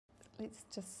Let's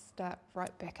just start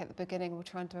right back at the beginning. We'll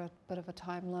try and do a bit of a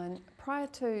timeline. Prior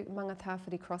to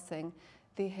Mangatawhiri crossing,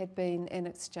 there had been an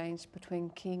exchange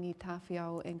between Kingi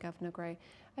Tawhiao and Governor Grey.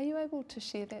 Are you able to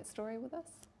share that story with us?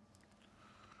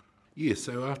 Yes,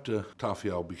 so after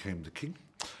Tawhiao became the king,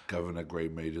 Governor Grey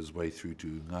made his way through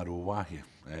to Ngaruawahia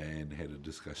and had a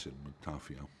discussion with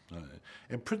Tawhiao.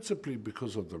 And principally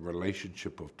because of the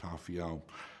relationship of Tawhiao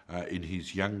in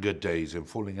his younger days and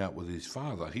falling out with his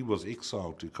father. He was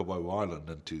exiled to Kauai Island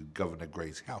and to Governor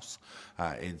Grey's house.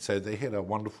 And so they had a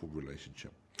wonderful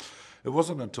relationship. It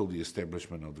wasn't until the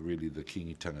establishment of the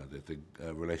kingitanga that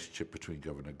the relationship between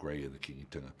Governor Grey and the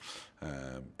kingitanga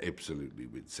absolutely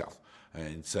went south.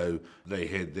 And so they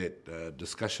had that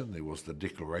discussion. There was the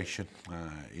declaration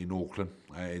in Auckland.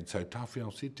 And so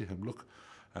Tawhiao said to him, look,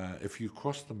 if you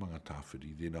cross the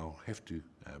Mangatawhiri, then I'll have to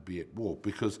be at war,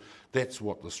 because that's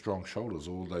what the strong shoulders,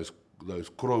 all those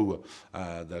korua,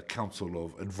 the council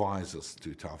of advisors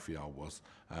to Tawhiao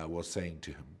was saying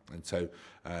to him. And so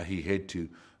he had to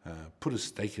put a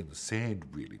stake in the sand,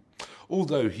 really,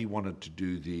 although he wanted to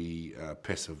do the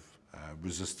passive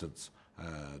resistance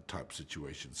type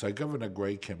situation. So Governor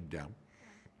Grey came down.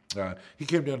 He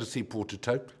came down to see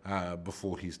Portito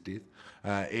before his death,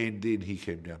 and then he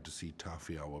came down to see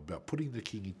Tawhiao about putting the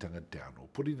kingitanga down, or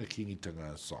putting the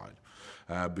kingitanga aside,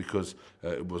 because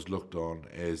it was looked on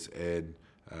as a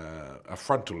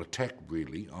frontal attack,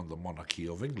 really, on the monarchy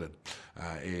of England.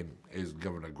 And as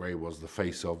Governor Grey was the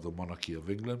face of the monarchy of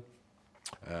England,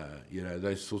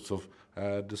 those sorts of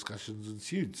discussions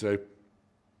ensued. So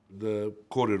the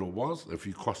kōrero was, if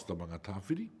you cross the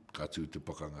Mangatawhiri, ka tū te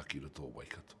pakanga ki roto o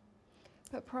Waikato.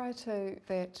 But prior to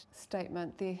that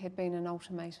statement, there had been an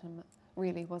ultimatum,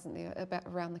 really, wasn't there,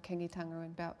 around the kingitanga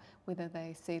and about whether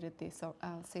they ceded their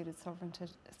ceded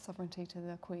sovereignty to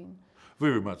the Queen?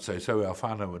 Very much so. So our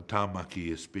whānau and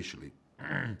Tāmaki especially,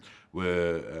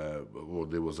 where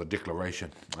there was a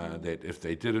declaration that if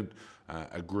they didn't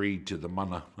agree to the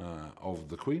mana of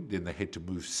the Queen, then they had to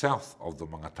move south of the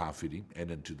Mangatawhiri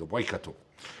and into the Waikato.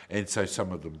 And so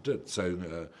some of them did.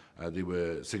 So there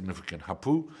were significant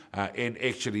hapu, and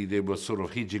actually there was sort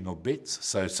of hedging of bets.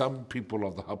 So some people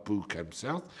of the hapu came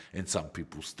south, and some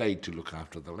people stayed to look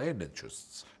after the land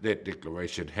interests. That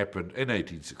declaration happened in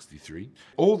 1863.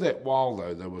 All that while,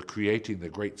 though, they were creating the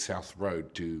Great South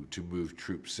Road to move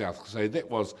troops south. So it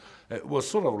was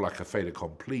sort of like a fait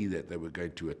accompli that they were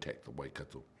going to attack the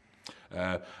Waikato.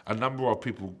 A number of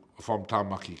people from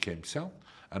Tāmaki came south.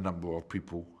 A number of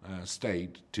people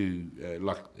stayed to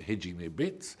hedging their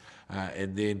bets,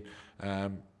 and then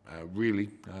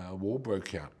war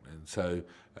broke out. And so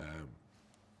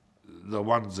the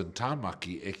ones in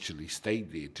Tāmaki actually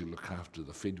stayed there to look after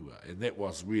the whenua, and that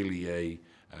was really a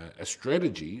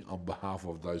strategy on behalf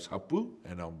of those hapu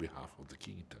and on behalf of the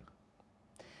kingitanga.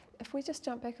 If we just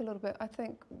jump back a little bit, I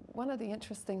think one of the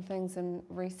interesting things in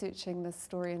researching this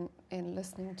story and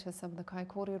listening to some of the kai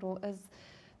kōrero is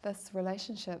this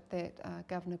relationship that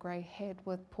Governor Grey had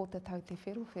with Portito te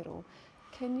Wherowhero.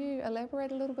 Can you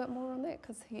elaborate a little bit more on that?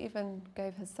 Because he even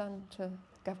gave his son to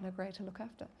Governor Grey to look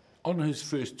after. On his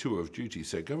first tour of duty,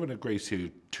 so Governor Grey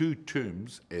served 2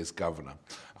 terms as governor.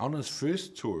 On his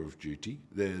first tour of duty,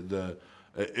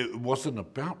 it wasn't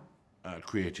about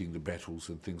creating the battles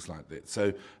and things like that.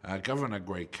 So Governor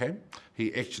Grey came.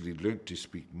 He actually learnt to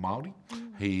speak Māori.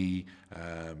 He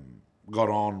got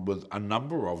on with a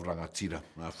number of rangatira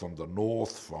from the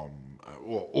north, from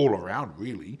all around,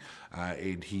 really,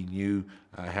 and he knew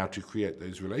how to create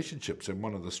those relationships. And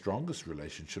one of the strongest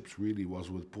relationships really was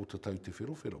with Portito te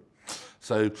Wherowhero.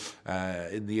 So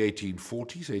in the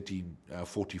 1840s,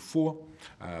 1844,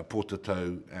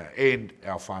 Portito and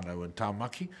our whānau in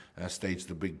Tāmaki staged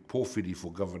the big pōwhiri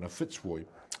for Governor Fitzroy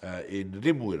in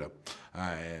Remuera,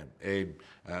 and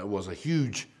it was a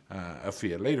huge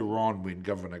affair. Later on, when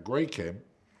Governor Grey came,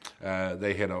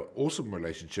 they had an awesome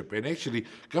relationship, and actually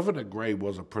Governor Grey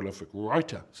was a prolific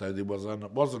writer, so there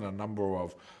wasn't a number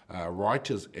of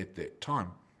writers at that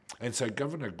time. And so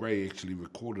Governor Grey actually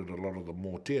recorded a lot of the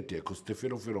mōteatea, because Te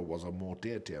Wherowhero was a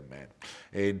mōteatea man.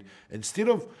 And instead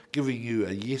of giving you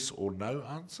a yes or no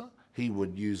answer, he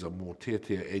would use a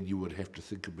mōteatea, and you would have to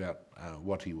think about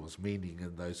what he was meaning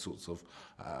in those sorts of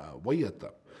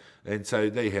waiata. And so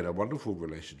they had a wonderful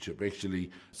relationship, actually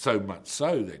so much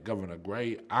so that Governor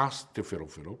Grey asked Te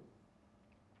Wherowhero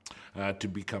to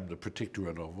become the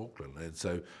protectorate of Auckland. And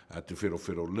so Te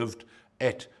Wherowhero lived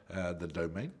at the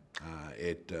domain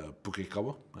at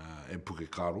Pukekawa and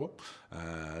Pukekaroa.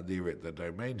 There at the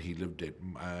domain, he lived at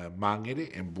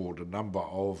Mangere and brought a number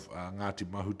of Ngāti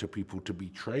Mahuta people to be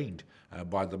trained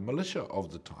by the militia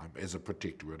of the time as a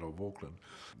protectorate of Auckland.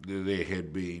 There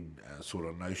had been sort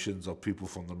of notions of people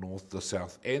from the north, the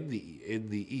south and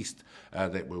the east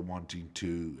that were wanting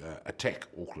to attack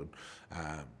Auckland.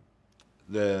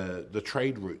 The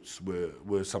trade routes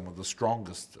were some of the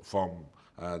strongest from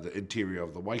the interior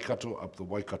of the Waikato, up the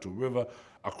Waikato River,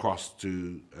 across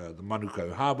to the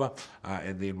Manukau Harbour,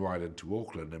 and then right into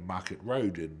Auckland and Market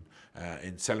Road,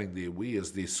 and selling their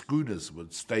wares. Their schooners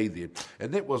would stay there.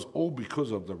 And that was all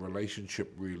because of the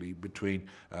relationship, really, between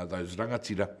those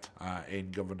rangatira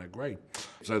and Governor Grey.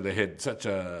 So they had such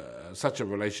a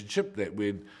relationship that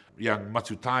when young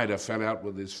Matutaira fell out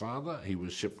with his father, he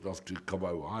was shipped off to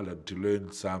Kaumau Island to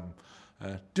learn some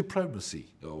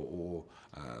diplomacy or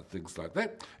things like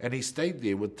that. And he stayed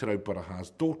there with Te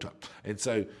Rauparaha's daughter. And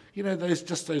so,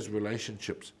 those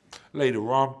relationships.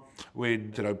 Later on,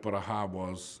 when Te Rauparaha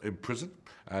was in prison,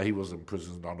 he was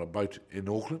imprisoned on a boat in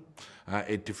Auckland,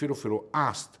 and Te Whirowhiro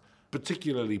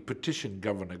petitioned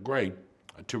Governor Grey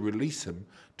to release him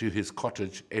to his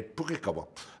cottage at Pukekawa.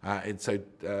 And so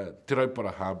Te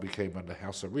Rauparaha became under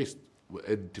house arrest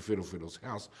in Te Whirowhiro's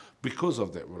house because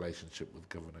of that relationship with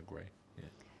Governor Grey. Yeah.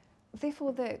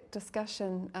 Therefore, that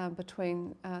discussion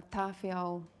between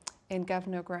Tāwhiao and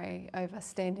Governor Grey over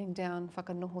standing down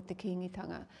whakanoho te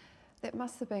kingitanga, that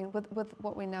must have been, with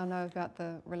what we now know about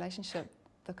the relationship,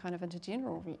 the kind of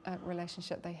intergeneral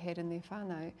relationship they had in their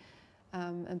whānau,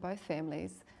 in both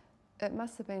families, it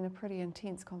must have been a pretty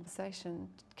intense conversation.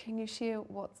 Can you share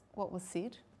what was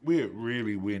said? Where it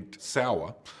really went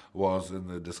sour was in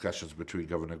the discussions between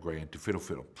Governor Grey and Te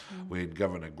Whirowhiro, when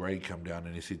Governor Grey came down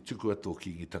and he said, "Tuku ato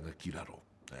kingitanga kiraro."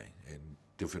 And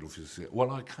Te Whirowhiro said,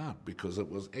 "Well, I can't, because it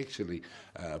was actually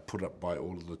put up by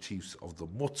all of the chiefs of the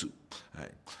motu,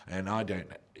 and I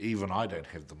don't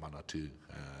have the mana to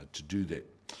do that."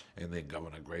 And then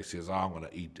Governor Grey says, I'm going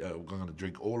to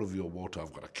drink all of your water.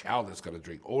 I've got a cow that's going to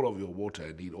drink all of your water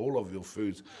and eat all of your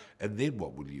foods. And then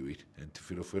what will you eat? And Te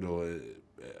Whirowhiro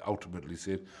ultimately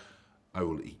said, I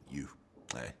will eat you.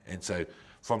 And so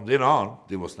from then on,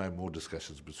 there was no more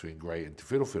discussions between Grey and Te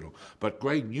Whirowhiro. But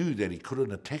Grey knew that he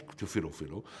couldn't attack Te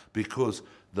Whirowhiro because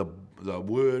the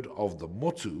word of the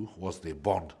motu was their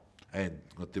bond. And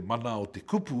ko te mana o te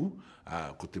kupu,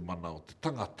 ko te mana o te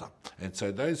tangata. And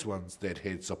so those ones that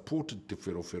had supported Te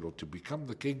Whirowhiro to become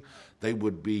the king, they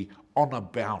would be honour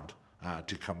bound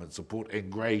to come and support. And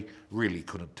Grey really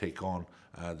couldn't take on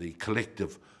the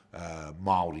collective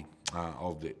Māori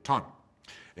of that time.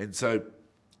 And so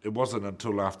it wasn't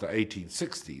until after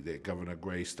 1860 that Governor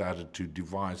Grey started to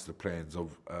devise the plans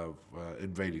of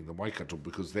invading the Waikato,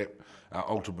 because that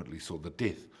ultimately saw the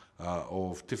death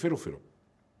of Te Whirowhiro.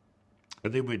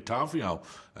 And then when Tāwhiao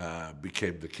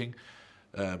became the king,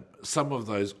 some of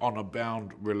those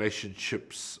honour-bound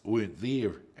relationships weren't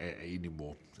there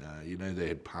anymore. They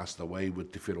had passed away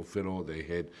with Te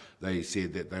Whirowhiro. They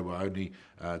said that they were only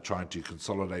trying to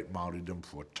consolidate Māoridom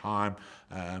for a time,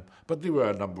 but there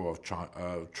were a number of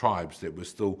tribes that were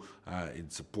still in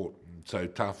support. And so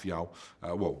Tāwhiao,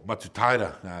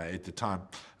 Matutaira at the time,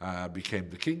 became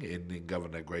the king, and then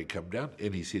Governor Grey came down,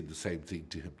 and he said the same thing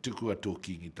to him, "Tuku ato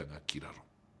kingitanga kiraro."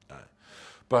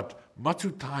 But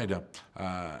Matutaira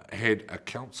had a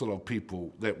council of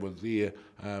people that were there.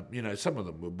 Some of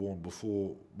them were born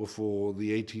before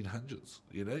the 1800s.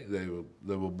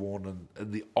 They were born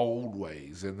in the old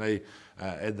ways, and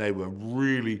they were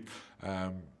really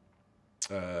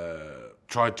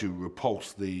tried to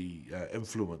repulse the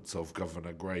influence of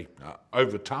Governor Grey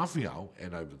over Tāwhiao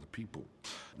and over the people.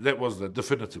 That was the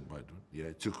definitive moment,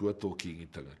 tuku ato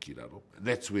kingitanga kiraro.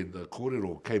 That's when the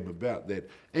kōrero came about, that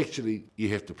actually you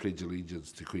have to pledge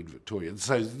allegiance to Queen Victoria. And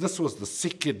so this was the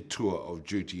second tour of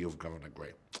duty of Governor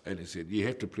Grey. And he said, you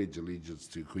have to pledge allegiance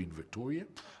to Queen Victoria.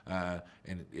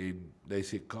 And they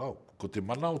said, ko te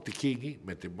mana o te kingi,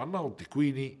 me te mana o te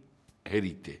queeni,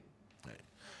 herite.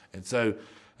 And so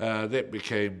that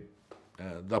became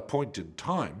the point in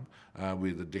time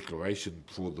where the declaration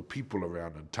for the people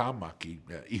around in Tāmaki,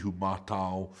 Ihu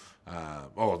Mātao,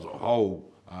 or the whole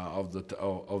of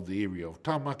the area of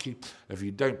Tāmaki, if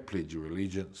you don't pledge your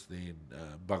allegiance, then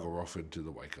bugger off into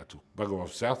the Waikato. Bugger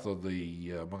off south of the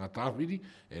Mangatawhiri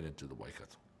and into the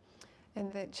Waikato.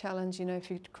 And that challenge, if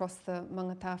you cross the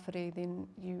Mangatawhiri, then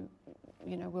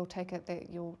we'll take it that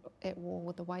you're at war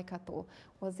with the Waikato.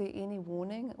 Was there any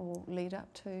warning or lead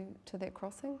up to that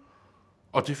crossing?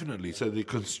 Oh, definitely. So the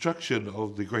construction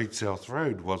of the Great South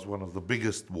Road was one of the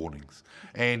biggest warnings.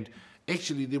 And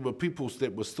actually there were peoples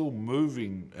that were still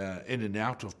moving in and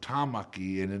out of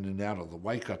Tāmaki and in and out of the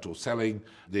Waikato, selling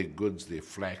their goods, their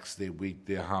flax, their wheat,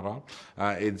 their hara.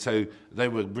 And so they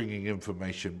were bringing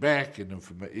information back, and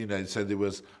so there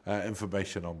was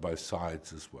information on both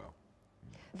sides as well.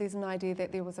 There's an idea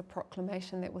that there was a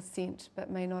proclamation that was sent but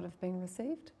may not have been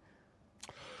received?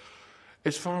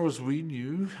 As far as we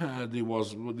knew, there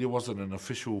wasn't an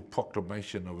official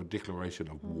proclamation of a declaration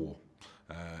of war.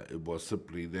 It was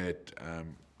simply that,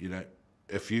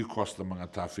 if you cross the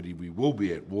Mangatawhiri, we will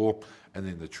be at war, and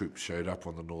then the troops showed up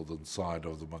on the northern side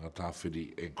of the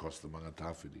Mangatawhiri and crossed the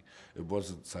Mangatawhiri. It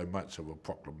wasn't so much of a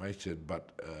proclamation,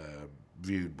 but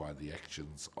viewed by the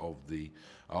actions of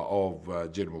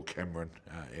General Cameron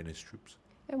and his troops.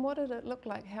 And what did it look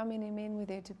like? How many men were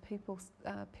there? Did people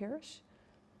perish?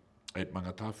 At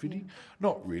Mangatawhiri?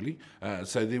 Not really.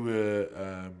 So there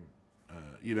were,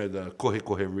 the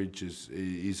Kohe Ridge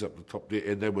is up the top there,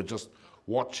 and they were just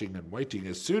watching and waiting.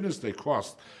 As soon as they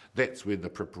crossed, that's when the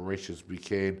preparations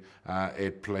began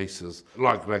at places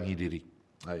like Rangiriri.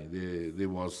 There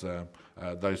was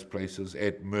those places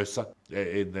at Mercer,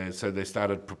 and so they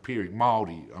started preparing,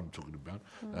 Māori I'm talking about,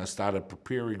 started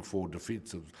preparing for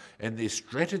defensive. And their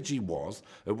strategy was,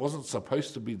 it wasn't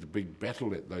supposed to be the big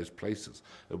battle at those places.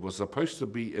 It was supposed to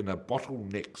be in a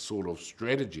bottleneck sort of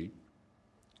strategy,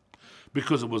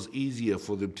 because it was easier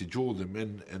for them to draw them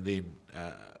in and then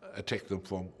attack them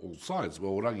from all sides.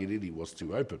 Well, Rangiriri was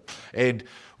too open. And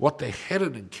what they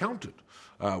hadn't encountered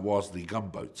was the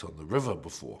gunboats on the river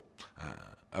before.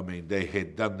 They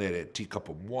had done that at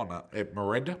Tikapa Moana, at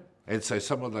Miranda. And so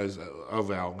some of those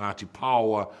of our Ngāti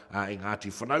Pāoa and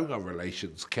Ngāti Whanaunga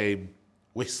relations came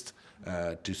west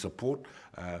to support.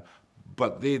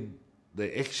 But then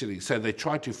they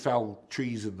tried to fell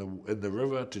trees in the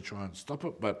river to try and stop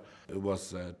it, but it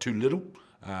was too little.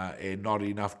 And not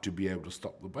enough to be able to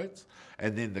stop the boats.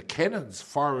 And then the cannons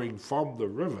firing from the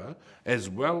river, as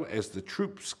well as the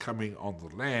troops coming on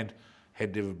the land,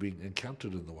 had never been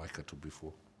encountered in the Waikato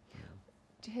before. Yeah.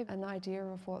 Do you have an idea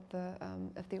of what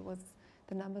if there was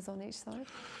the numbers on each side?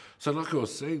 So like I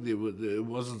was saying, it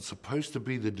wasn't supposed to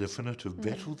be the definitive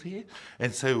battle there,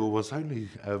 and so it was only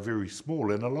very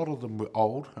small, and a lot of them were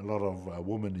old, a lot of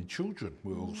women and children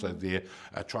were also there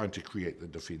trying to create the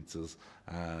defences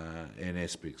and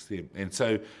aspects there. And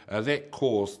so that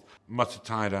caused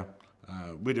Matataira,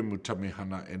 Wiremu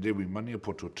Tamihana and Rewi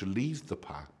Maniapoto to leave the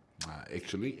park.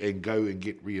 And go and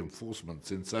get reinforcements.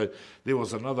 And so there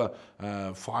was another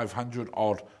 500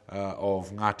 odd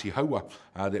of Ngāti Haua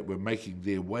that were making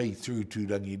their way through to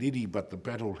Rangiriri, but the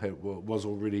battle was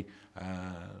already,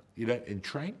 in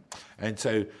train. And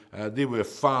so there were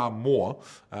far more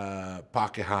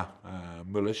Pākehā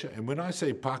militia. And when I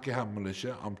say Pākehā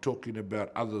militia, I'm talking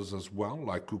about others as well,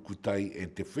 like Kukutai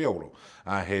and Te Wheoro,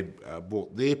 had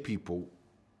brought their people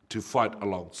to fight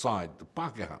alongside the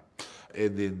Pākehā.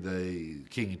 And then the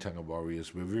Kingitanga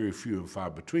warriors were very few and far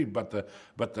between, but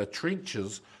the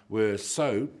trenches were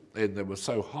they were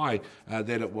so high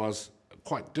that it was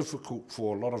quite difficult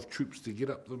for a lot of troops to get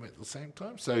up them at the same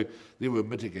time. So there were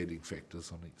mitigating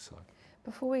factors on each side.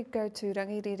 Before we go to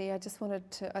Rangiriri,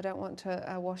 I don't want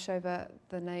to wash over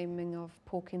the naming of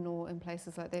pōkeno and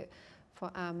places like that. For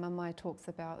Mamai talks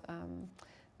about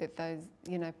that those,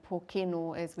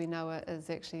 pōkeno as we know it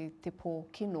is actually te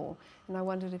pōkeno. And I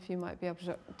wondered if you might be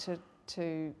able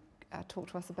to talk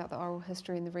to us about the oral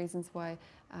history and the reasons why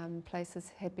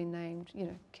places had been named,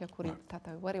 kia kore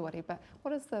tātou wareware, but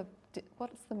what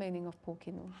is the meaning of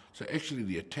pōkeno? So actually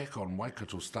the attack on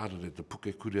Waikato started at the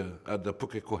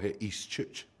Pukekohe East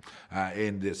Church.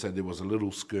 So there was a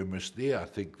little skirmish there. I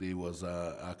think there was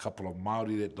a couple of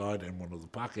Māori that died and one of the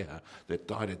Pākehā that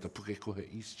died at the Pukekohe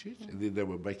East Church. And then they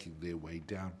were making their way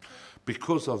down.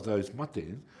 Because of those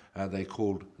mate, they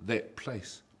called that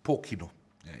place Pōkeno.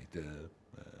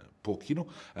 Pōkeno.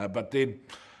 But then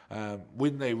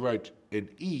when they wrote an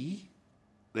E,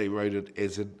 they wrote it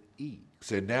as an E.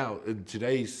 So now in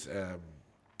today's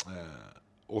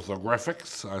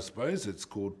orthographics, I suppose, it's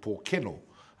called pōkeno.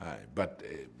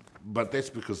 But that's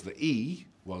because the E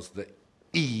was the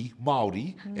E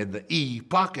Māori and the E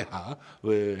Pākehā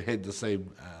had the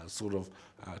same sort of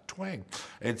twang.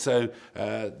 And so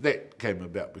that came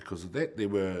about because of that. There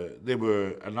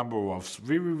were a number of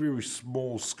very, very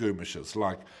small skirmishes,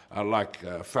 like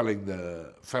felling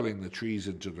the trees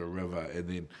into the river, and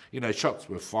then shots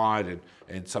were fired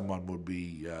and someone would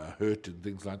be hurt and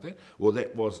things like that. Well,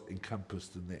 that was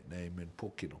encompassed in that name in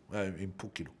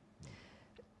Pōkeno.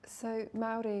 So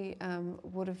Māori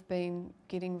would have been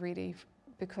getting ready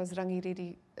because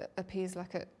Rangiriri appears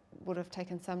like it would have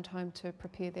taken some time to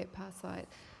prepare that pā site.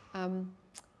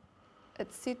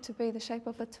 it's said to be the shape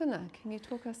of a tuna. Can you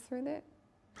talk us through that?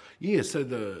 Yeah, so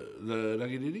the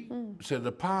rangiriri, so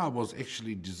the pā was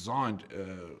actually designed,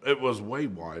 it was way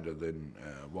wider than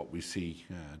what we see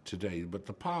today, but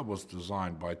the pā was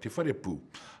designed by Te Wharepu,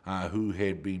 who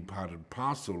had been part and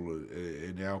parcel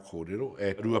in our kōrero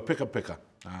at Ruapekapeka,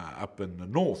 up in the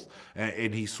north,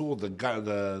 and he saw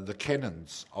the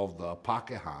cannons of the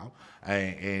Pākehā,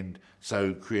 and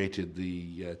so created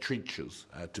the trenches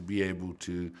to be able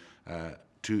to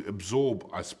absorb,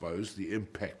 I suppose, the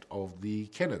impact of the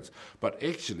cannons. But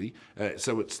actually,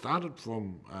 so it started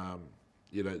from,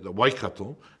 the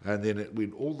Waikato, and then it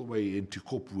went all the way into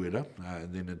Kopuera,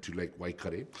 and then into Lake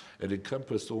Waikare. It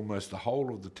encompassed almost the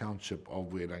whole of the township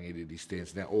of where Rangiriri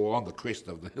stands now, or on the crest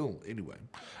of the hill, anyway.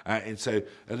 And so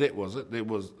that was it.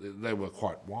 They were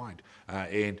quite wide,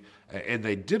 and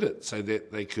they did it so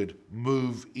that they could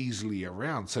move easily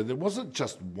around. So there wasn't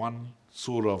just one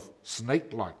sort of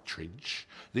snake-like trench,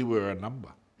 there were a number.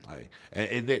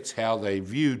 And that's how they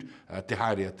viewed te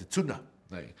haere te tuna.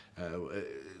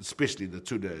 Especially the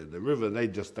tuna in the river, they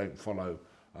just don't follow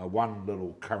one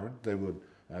little current. They would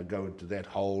go into that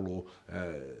hole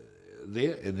or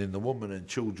there, and then the women and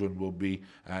children will be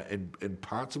in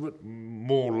parts of it,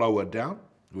 more lower down,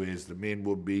 whereas the men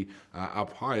would be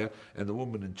up higher, and the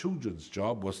women and children's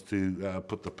job was to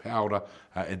put the powder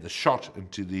and the shot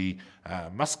into the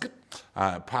musket,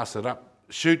 pass it up,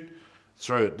 shoot,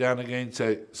 throw it down again,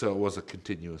 so it was a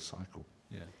continuous cycle.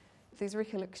 Yeah. These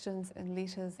recollections and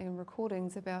letters and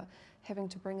recordings about having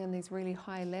to bring in these really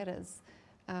high ladders.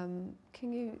 Can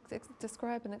you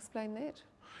describe and explain that?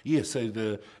 Yeah,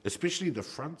 so especially the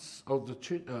fronts of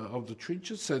the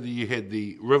trenches, so that you had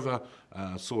the river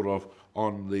sort of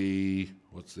on the,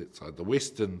 what's that side, the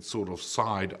western sort of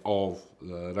side of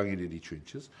the Rangiriri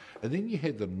trenches, and then you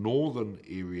had the northern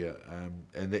area,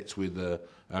 and that's where the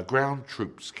ground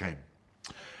troops came.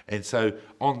 And so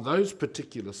on those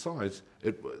particular sides,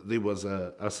 there was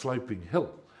a sloping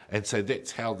hill. And so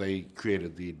that's how they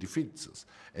created their defences.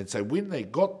 And so when they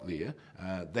got there,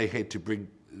 they had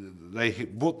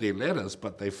brought their ladders,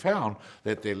 but they found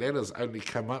that their ladders only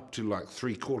come up to like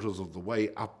 3/4 of the way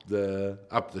up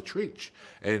the trench.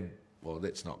 And well,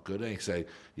 that's not good, eh? So,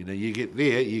 you get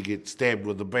there, you get stabbed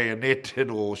with a bayonet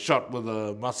or shot with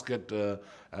a musket,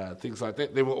 things like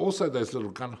that. There were also those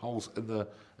little gun holes in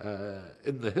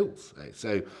the hills, eh?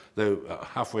 So they were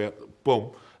halfway up,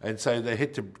 boom, and so they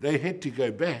had to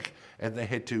go back and they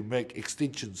had to make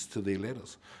extensions to their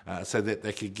ladders so that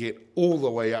they could get all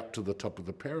the way up to the top of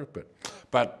the parapet.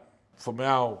 But from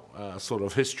our sort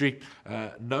of history,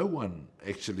 no one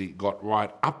actually got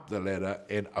right up the ladder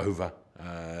and over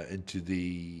into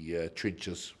the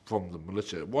trenches from the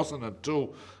militia. It wasn't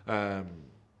until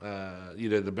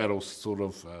the battle sort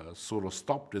of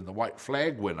stopped and the white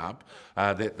flag went up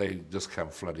that they just come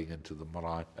flooding into the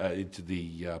marae, into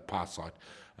the pā side.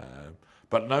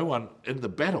 But no one in the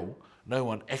battle, no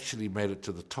one actually made it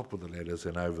to the top of the ladders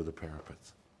and over the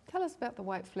parapets. Tell us about the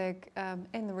white flag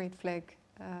and the red flag.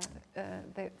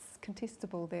 That's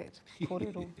contestable, that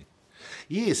kōrero.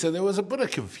 Yeah, so there was a bit of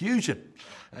confusion.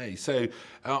 So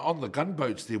on the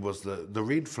gunboats there was the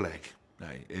red flag.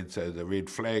 And so the red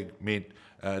flag meant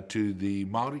to the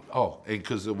Māori,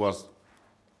 because it was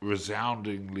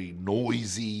resoundingly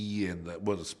noisy, and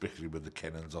especially with the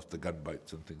cannons off the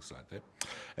gunboats and things like that.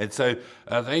 And so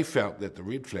they felt that the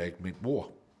red flag meant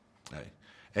war,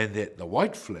 and that the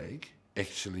white flag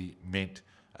actually meant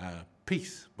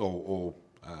peace, well,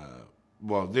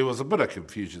 there was a bit of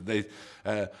confusion.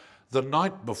 The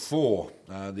night before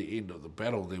the end of the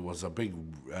battle, there was a big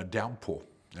downpour,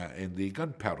 and the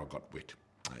gunpowder got wet.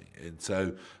 And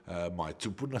so my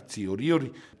tupuna, Te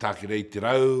Oriori, Tākerei Te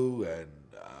Rau, and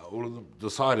all of them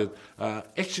decided,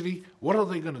 actually, what are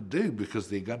they going to do because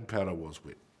their gunpowder was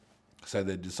wet? So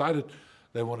they decided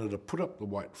they wanted to put up the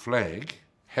white flag,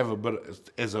 have a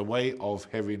bit as a way of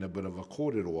having a bit of a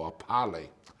kōrero or a pāle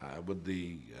with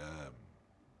the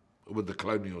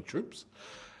colonial troops.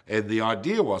 And the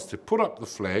idea was to put up the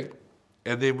flag,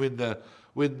 and then when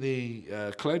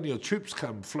the colonial troops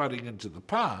come flooding into the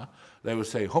pā, they would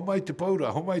say, "Homai te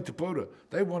paura, homai te paura."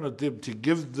 They wanted them to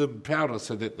give them powder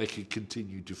so that they could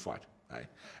continue to fight.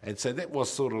 And so that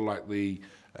was sort of like the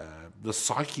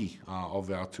psyche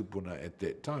of our tupuna at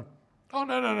that time. Oh,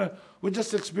 no, we're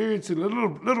just experiencing a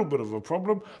little bit of a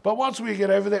problem, but once we get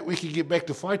over that, we can get back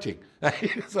to fighting.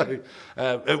 So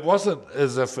it wasn't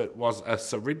as if it was a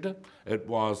surrender. It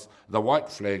was, the white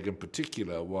flag in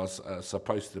particular was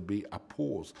supposed to be a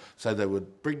pause. So they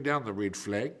would bring down the red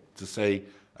flag to say,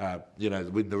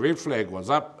 when the red flag was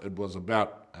up, it was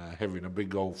about having a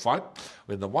big old fight.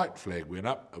 When the white flag went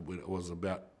up, it was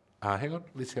about hang on,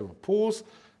 let's have a pause,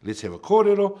 let's have a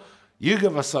kōrero, you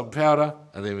give us some powder,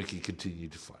 and then we can continue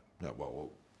to fight. No,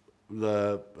 well,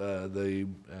 the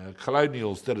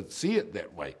colonials didn't see it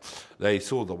that way. They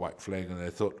saw the white flag and they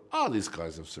thought, oh, these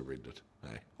guys have surrendered.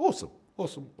 Hey, awesome,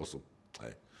 awesome, awesome.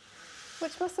 Hey.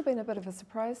 Which must have been a bit of a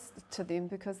surprise to them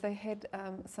because they had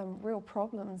some real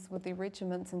problems with their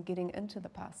regiments and getting into the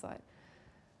pa site.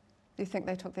 Do you think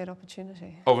they took that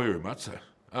opportunity? Oh, very much so.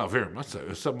 Oh, very much so.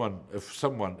 If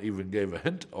someone even gave a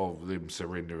hint of them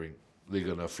surrendering, they're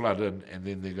going to flood in, and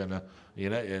then they're going to,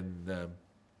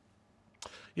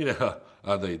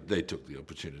 they took the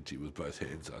opportunity with both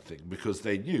hands, I think, because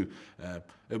they knew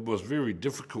it was very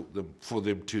difficult for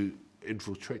them to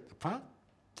infiltrate the pa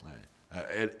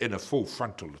in a full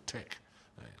frontal attack.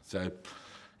 So,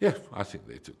 yeah, I think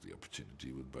they took the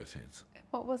opportunity with both hands.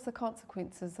 What was the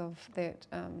consequences of that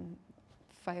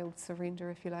failed surrender,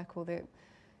 if you like, or that,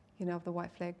 of the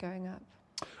white flag going up?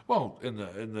 Well, in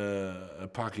the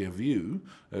Pākehā view,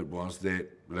 it was that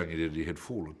Rangiriri had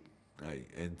fallen.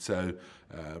 And so,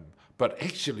 but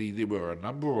actually there were a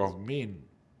number of men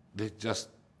that just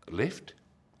left.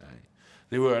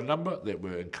 There were a number that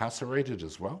were incarcerated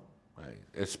as well,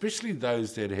 especially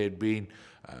those that had been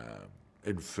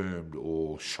infirmed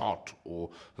or shot, or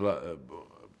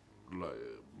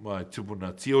my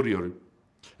tupuna Tiorioru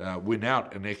went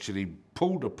out and actually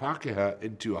pulled a Pākehā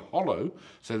into a hollow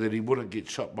so that he wouldn't get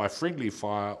shot by friendly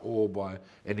fire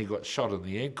and he got shot in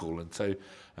the ankle, and so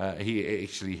he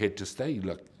actually had to stay, he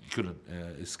couldn't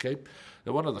escape.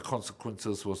 Now, one of the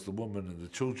consequences was the women and the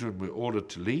children were ordered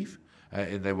to leave,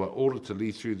 and they were ordered to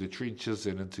leave through the trenches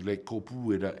and into Lake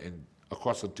Kopuera and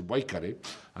across into Waikare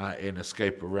and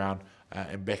escape around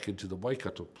and back into the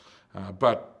Waikato.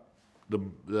 But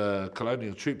the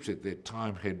colonial troops at that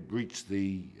time had reached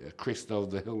the crest of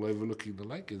the hill overlooking the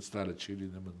lake and started shooting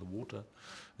them in the water.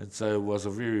 And so it was a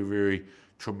very, very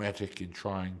traumatic and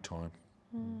trying time.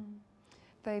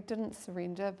 They didn't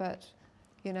surrender, but,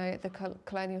 the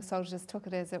colonial soldiers took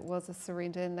it as it was a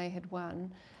surrender and they had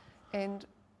won. And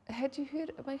have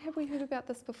we heard about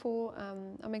this before?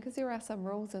 Because there are some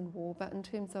rules in war, but in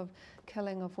terms of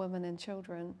killing of women and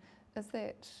children, is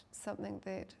that something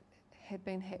that had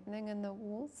been happening in the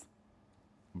wars?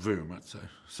 Very much so.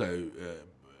 So,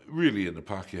 really, in the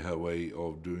Pākehā way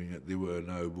of doing it, there were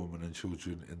no women and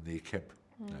children in their camp.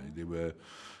 There were,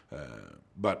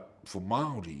 but for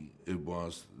Māori, it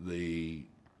was the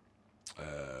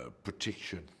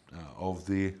protection of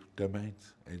their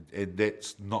domains, and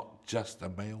that's not just a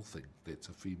male thing. That's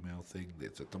a female thing.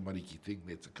 That's a tamariki thing.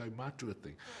 That's a kaumātua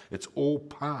thing. It's all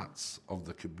parts of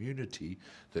the community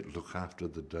that look after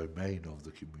the domain of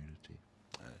the community.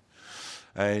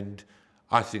 And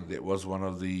I think that was one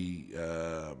of the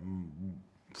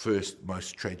first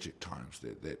most tragic times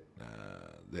that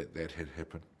had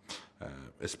happened,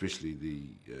 especially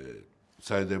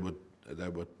so they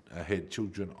had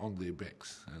children on their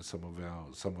backs, some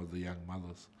of the young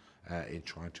mothers, and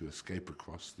trying to escape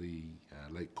across the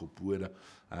Lake Kopuera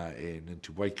and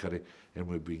into Waikare, and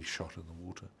were being shot in the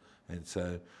water. And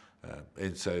so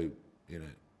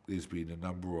there's been a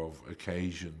number of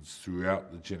occasions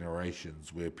throughout the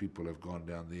generations where people have gone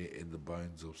down there and the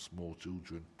bones of small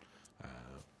children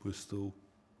were still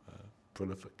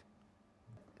prolific.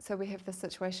 So we have the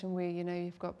situation where,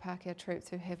 you've got Pākehā troops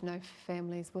who have no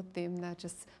families with them, they're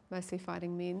just mostly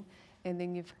fighting men, and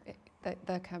then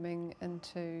they're coming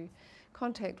into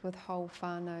contact with whole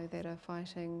whānau that are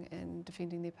fighting and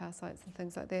defending their pa sites and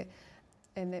things like that.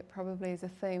 And that probably is a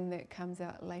theme that comes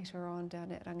out later on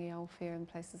down at Rangiao Fair and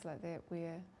places like that,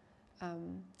 where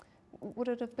would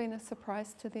it have been a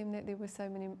surprise to them that there were so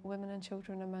many women and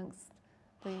children amongst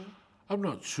the... I'm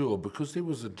not sure, because there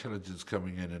was intelligence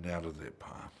coming in and out of that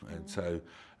part. And so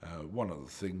one of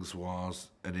the things was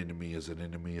an enemy is an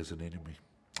enemy is an enemy.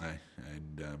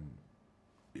 And,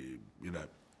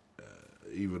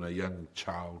 even a young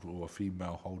child or a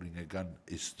female holding a gun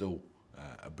is still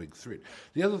a big threat.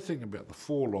 The other thing about the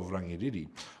fall of Rangiriri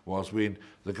was when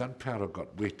the gunpowder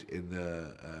got wet and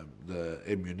the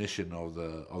ammunition of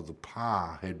the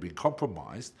pa had been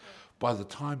compromised. By the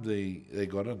time they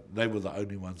got in, they were the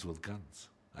only ones with guns.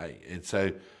 And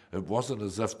so it wasn't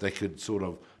as if they could sort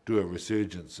of do a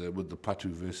resurgence with the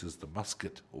patu versus the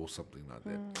musket or something like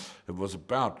that. It was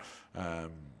about,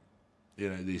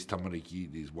 these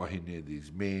tamariki, these wahine,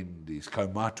 these men, these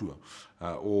kaumātua,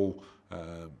 all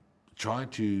trying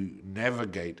to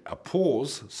navigate a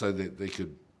pause so that they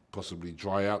could possibly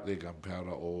dry out their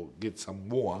gunpowder or get some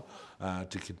more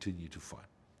to continue to fight.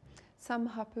 Some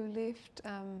hapu left,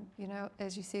 you know,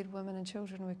 as you said, women and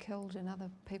children were killed and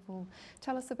other people.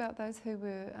 Tell us about those who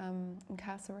were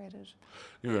incarcerated.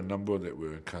 There were a number that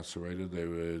were incarcerated.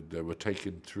 They were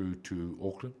taken through to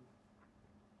Auckland.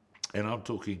 And I'm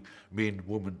talking men,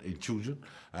 women and children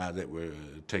that were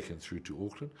taken through to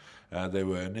Auckland. They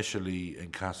were initially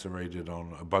incarcerated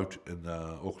on a boat in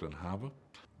the Auckland Harbour,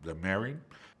 the Marion,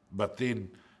 but then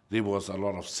there was a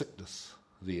lot of sickness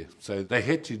there. So they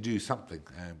had to do something.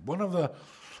 One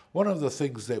of the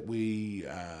things that we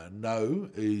know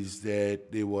is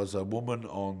that there was a woman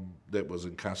that was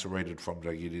incarcerated from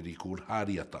Rangiriri called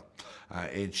Hariata,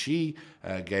 and she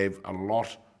gave a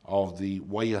lot of the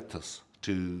waiatas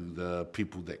to the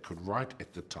people that could write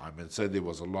at the time, and so there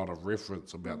was a lot of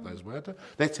reference about those waiata.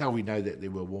 That's how we know that there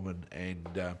were women and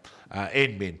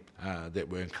men that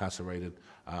were incarcerated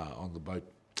on the boat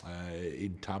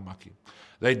in Tāmaki.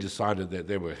 They decided that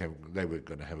they were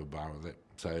going to have a bar of that.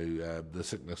 So the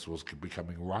sickness was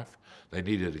becoming rife. They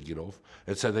needed to get off,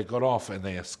 and so they got off and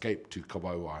they escaped to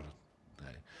Kabau Island.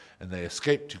 And they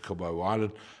escaped to Kabau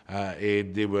Island,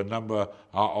 and there were a number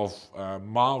of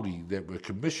Māori that were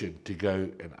commissioned to go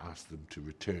and ask them to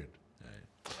return.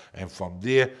 And from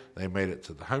there, they made it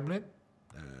to the homeland,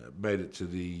 made it to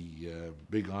the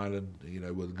big island, you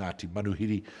know, with Ngāti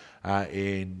Manuhiri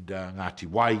and Ngāti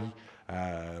Wai,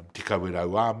 Te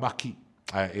Kawerau Maki,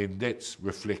 and that's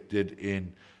reflected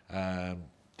in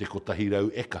Te Kotahirau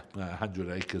Eka.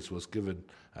 100 acres was given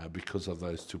because of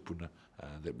those tupuna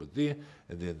that were there,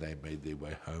 and then they made their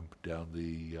way home down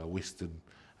the western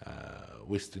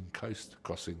coast,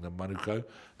 crossing the Manukau,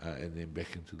 and then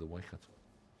back into the Waikato.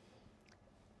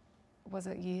 Was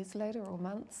it years later or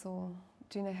months, or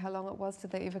do you know how long it was? Did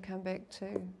they ever come back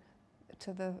to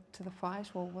the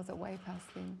fight, or was it way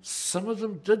past then? Some of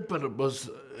them did, but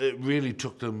it really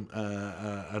took them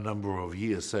a number of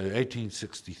years. So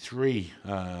 1863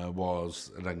 was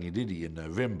Rangiriri in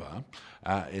November,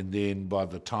 and then by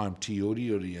the time Te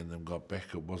Uriuri and them got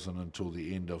back, it wasn't until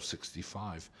the end of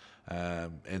 65.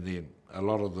 And then a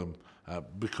lot of them,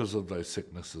 because of those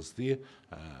sicknesses there,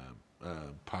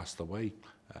 passed away.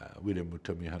 Wiremu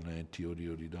Tamihana and Te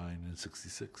Uriuri dying in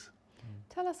 66.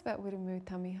 Tell us about Wiremu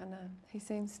Tamihana. He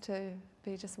seems to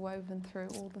be just woven through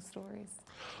all the stories.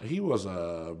 He was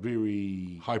a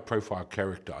very high-profile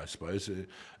character, I suppose,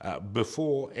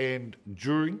 before and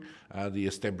during the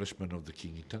establishment of the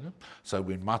kingitanga. So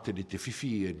when Mātere Te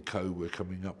Whiwhi and co were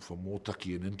coming up from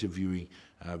Mōtaki and interviewing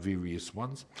various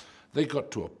ones, they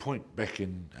got to a point back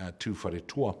in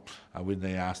Tūwharetua when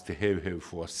they asked Te Heuheu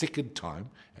for a second time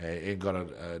and got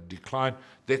a decline.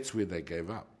 That's where they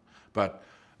gave up. But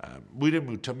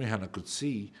Wiremu Tamihana could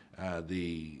see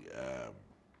the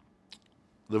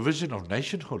vision of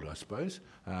nationhood, I suppose,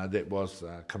 that was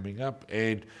coming up.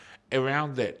 And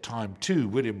around that time too,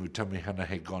 Wiremu Tamihana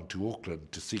had gone to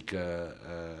Auckland to seek an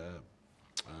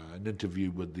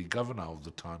interview with the governor of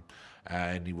the time,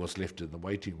 and he was left in the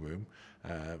waiting room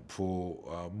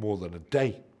for more than a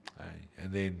day.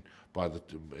 And then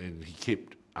and he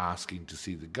kept asking to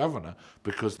see the governor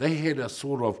because they had a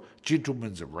sort of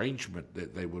gentleman's arrangement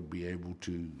that they would be able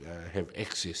to have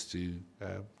access to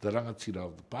the rangatira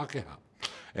of the Pākehā.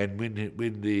 And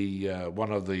when the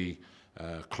one of the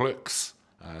clerks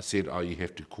said, "Oh, you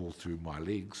have to call through my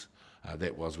legs,"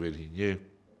 that was when he knew,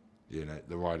 you know,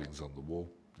 the writing's on the wall.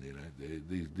 You know,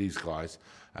 these guys,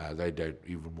 they don't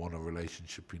even want a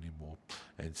relationship anymore.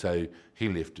 And so he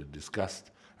left in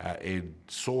disgust and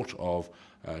sort of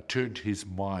turned his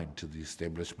mind to the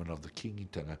establishment of the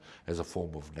kingitanga as a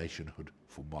form of nationhood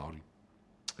for Māori.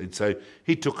 And so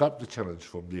he took up the challenge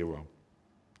from there on,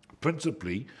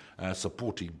 principally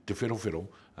supporting Te Wherowhero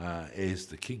as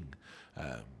the king.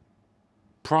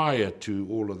 Prior to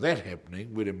all of that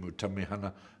happening, Wiremu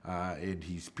Tamihana and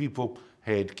his people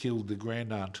had killed the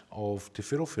grand-aunt of Te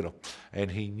Wherowhero,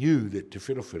 and he knew that Te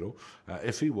Wherowhero,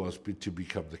 if he was to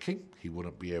become the king, he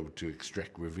wouldn't be able to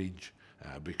extract revenge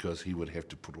because he would have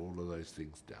to put all of those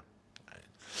things down.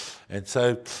 And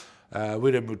so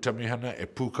Wiremu Tamihana e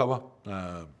Pukawa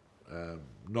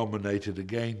nominated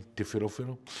again Te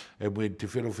Wherowhero, and when Te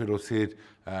Wherowhero said,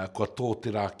 "Kua tō te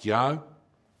rā ki au,"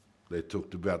 they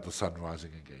talked about the sun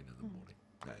rising again in the morning.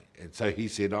 And so he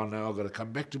said, "Oh no, I've got to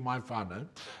come back to my whānau,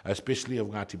 especially of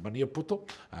Ngāti Maniapoto,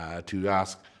 to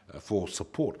ask for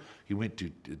support." He went to,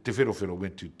 Te Wherowhero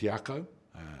went to Te Akau,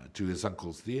 to his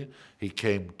uncles there. He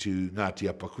came to Ngāti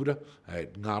Apakura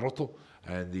at Ngāroto,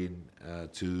 and then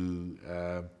to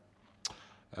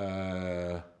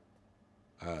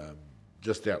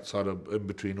just outside of, in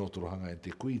between Otorohanga and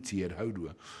Te Kuiti at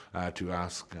Haurua, to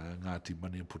ask Ngāti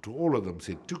Maniapoto. All of them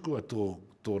said, tukua tō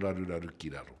raru ki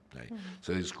raro.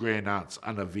 So his grand-aunt's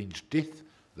unavenged death,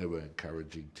 they were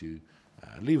encouraging to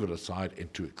leave it aside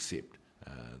and to accept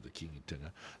the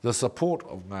kingitanga. The support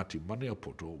of Ngāti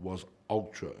Maniapoto was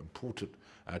ultra important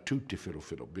to Te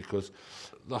Wherowhero, because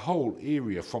the whole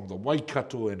area from the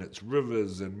Waikato and its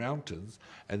rivers and mountains,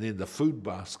 and then the food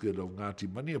basket of Ngāti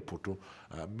Maniapoto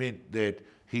meant that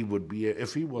he would be,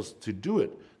 if he was to do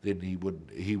it, then he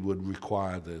would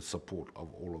require the support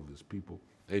of all of his people.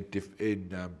 And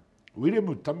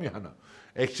Wiremu Tamihana,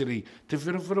 actually, Te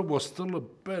Wherowhero was still a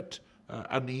bit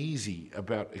uneasy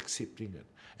about accepting it.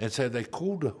 And so they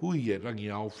called a hui at Rangi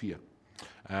Aowhia.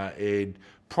 And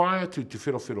prior to Te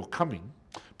Wherowhero coming,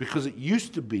 because it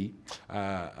used to be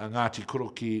Ngāti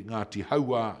Koroki, Ngāti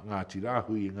Haua, Ngāti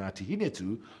Rahui, and Ngāti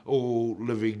Hinetu all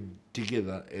living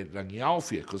together at Rangi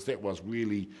Aowhia, because that was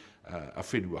really a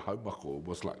whenua haumako. It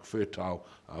was like fertile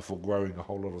for growing a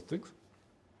whole lot of things.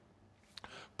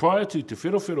 Prior to Te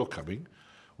Wherowhero coming,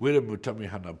 Wiremu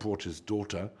Tamihana brought his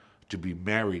daughter to be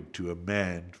married to a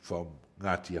man from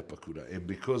Ngāti Apakura. And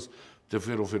because Te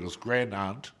Wherowhero's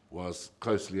grand-aunt was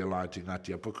closely allied to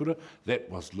Ngāti Apakura, that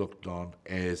was looked on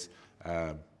as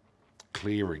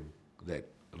clearing that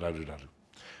raruraru.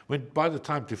 When by the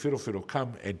time Te Wherowhero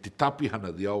come and Te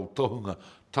Tapihana, the old tohunga,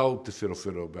 told Te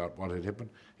Wherowhero about what had happened,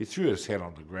 he threw his hat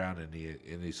on the ground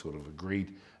and he sort of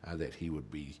agreed that he would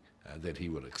be that he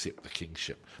would accept the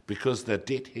kingship, because the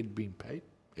debt had been paid,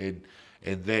 and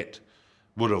that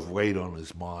would have weighed on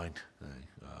his mind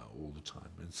all the time.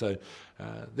 And so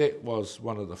that was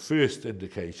one of the first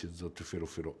indications of Te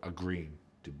Wherowhero agreeing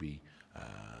to be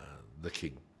the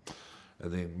king.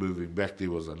 And then moving back,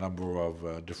 there was a number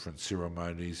of different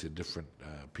ceremonies and different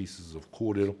pieces of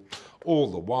kōrero. All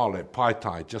the while at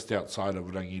Paitai, just outside of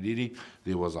Rangiriri,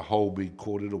 there was a whole big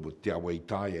kōrero with Te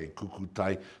Awaitai and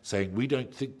Kukutai saying, we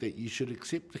don't think that you should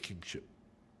accept the kingship.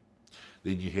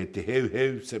 Then you had Te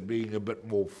Heu being a bit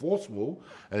more forceful,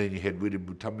 and then you had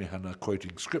Wiremu Tamihana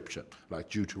quoting scripture, like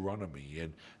Deuteronomy,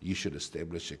 and you should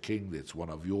establish a king that's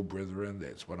one of your brethren,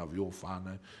 that's one of your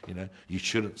whānau, you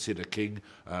shouldn't set a king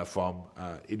from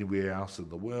anywhere else in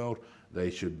the world, they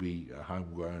should be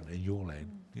homegrown in your land,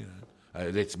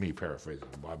 that's me paraphrasing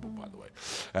the Bible, by the way.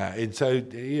 And so,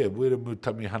 Wiremu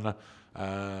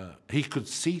Tamihana, he could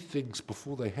see things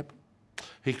before they happened.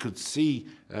 He could see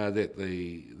that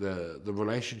the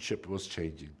relationship was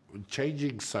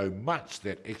changing so much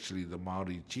that actually the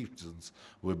Māori chieftains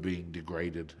were being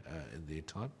degraded in their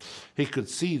time. He could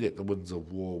see that the winds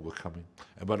of war were coming,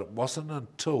 but it wasn't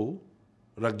until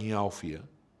Rangi Aowhia,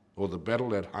 or the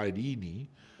battle at Haerini,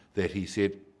 that he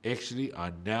said, actually,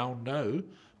 I now know,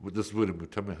 with this word of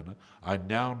Mutamihana, I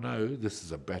now know this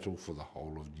is a battle for the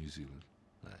whole of New Zealand.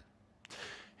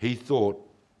 He thought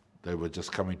they were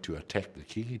just coming to attack the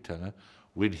kingitanga.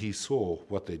 When he saw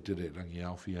what they did at Rangi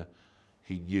Aowhia,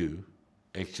 he knew,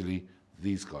 actually,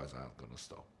 these guys aren't going to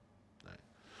stop.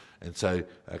 And so,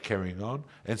 carrying on.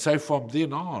 And so from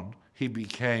then on, he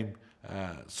became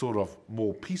sort of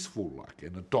more peaceful-like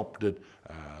and adopted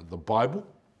the Bible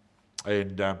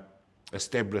and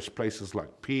established places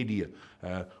like Pēdia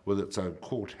with its own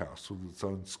courthouse, with its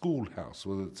own schoolhouse,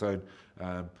 with its own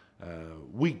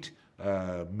wheat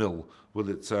mill, with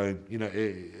its own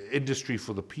industry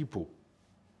for the people.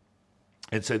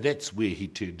 And so that's where he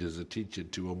turned his attention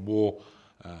to a more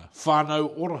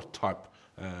whānau ora type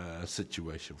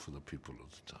situation for the people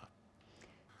of the time.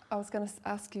 I was going to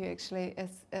ask you actually,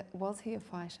 was he a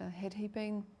fighter? Had he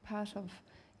been part of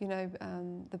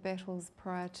the battles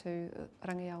prior to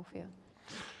Rangi Aowhia?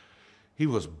 He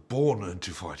was born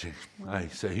into fighting.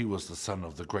 So he was the son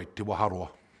of the great Te Waharoa.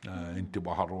 And Te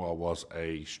Waharoa was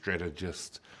a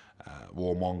strategist,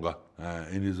 warmonger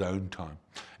in his own time.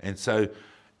 And so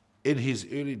in his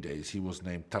early days, he was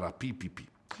named Tarapipipi.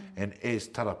 And as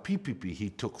Tarapipipi, he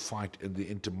took fight in the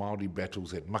inter-Māori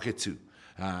battles at Maketu,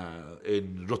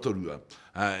 in Rotorua,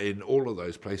 in all of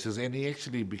those places. And he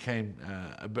actually became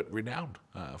a bit renowned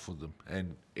for them.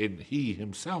 And he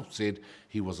himself said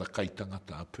he was a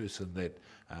kaitangata, a person that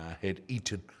had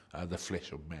eaten the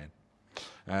flesh of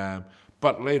man.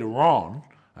 But later on,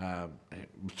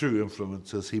 through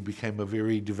influences, he became a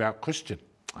very devout Christian.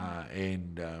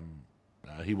 And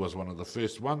he was one of the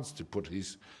first ones to put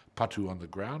his patu on the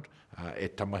ground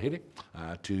at Tamahere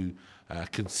to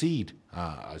concede,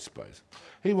 I suppose.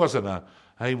 He wasn't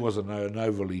an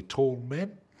overly tall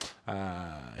man.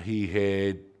 He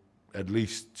had at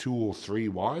least 2 or 3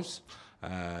 wives,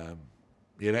 and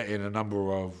a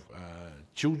number of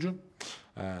children.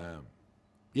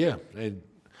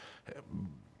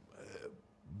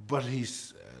 but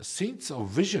his sense of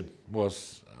vision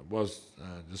was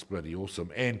just bloody awesome.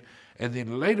 And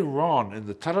then later on in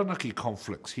the Taranaki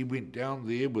conflicts, he went down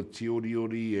there with Te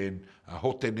Oriori and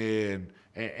Hotene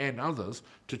and others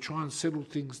to try and settle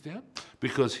things down,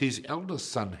 because his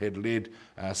eldest son had led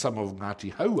some of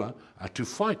Ngāti Haua to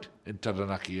fight in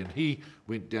Taranaki, and he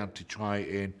went down to try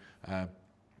and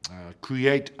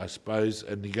create, I suppose,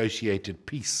 a negotiated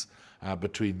peace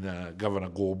between Governor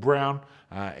Gore Brown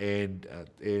and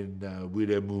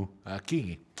Wiremu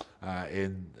Kingi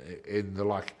and the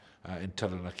like in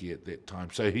Taranaki at that time.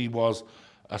 So he was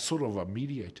a sort of a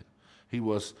mediator.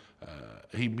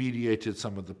 He mediated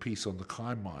some of the peace on the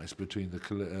kaimais between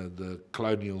the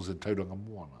colonials and Tauranga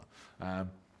Moana.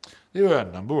 There were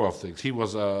a number of things. He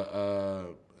was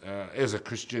as a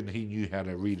Christian, he knew how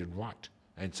to read and write,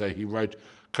 and so he wrote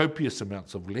copious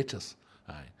amounts of letters.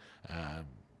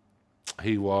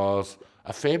 He was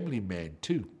a family man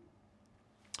too.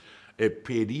 At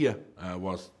Peria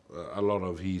was a lot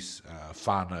of his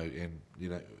whānau and,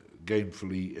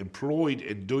 gainfully employed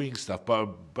in doing stuff,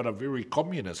 but a very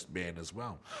communist man as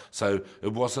well. So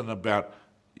it wasn't about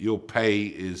your pay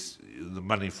is the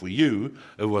money for you,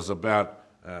 it was about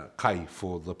kai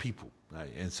for the people.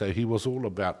 And so he was all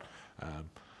about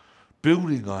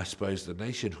building, I suppose, the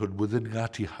nationhood within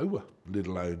Ngāti Haua, let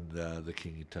alone the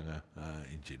kingitanga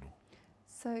in general.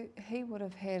 So he would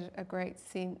have had a great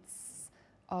sense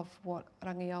of what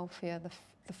rangiaowhia, the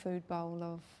food bowl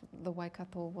of the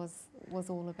Waikato, was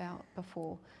all about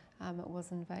before it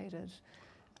was invaded.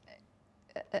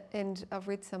 And I've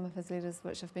read some of his letters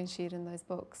which have been shared in those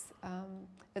books.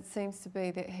 It seems to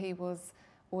be that he was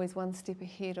always one step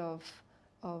ahead of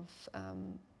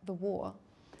the war.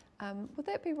 Would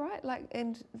that be right?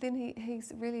 And then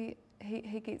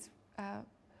he gets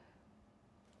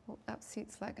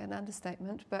upset's like an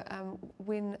understatement, but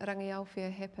when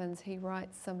rangiaowhia happens, he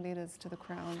writes some letters to the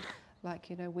Crown,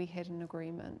 like, we had an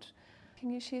agreement.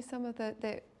 Can you share some of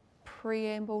that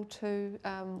preamble to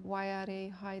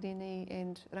Waiare, Haidini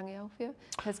and rangiaowhia,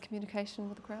 his communication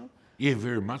with the Crown? Yeah,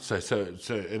 very much so. So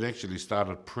it actually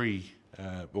started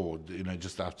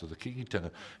just after the kingitanga.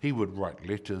 He would write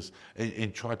letters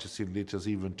and try to send letters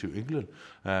even to England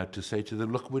to say to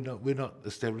them, look, we're not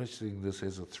establishing this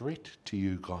as a threat to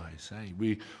you guys.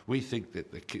 We think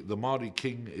that the Māori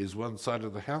king is one side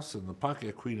of the house and the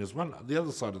Pākehā queen is the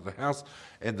other side of the house,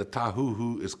 and the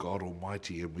Tāhuhu is God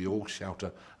Almighty, and we all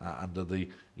shelter under the,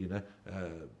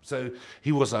 So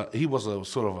he was a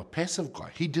sort of a passive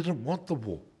guy. He didn't want the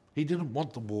war. He didn't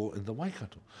want the war in the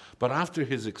Waikato. But after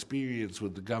his experience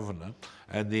with the governor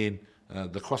and then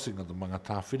the crossing of the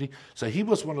Mangatawhiri, so he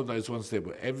was one of those ones that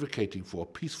were advocating for a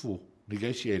peaceful,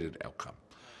 negotiated outcome.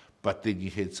 But then you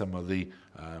had some of the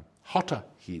hotter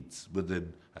heads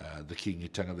within the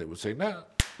kingitanga that were saying, no,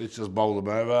 let's just bowl them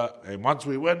over, and once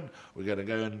we win, we're going to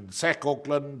go and sack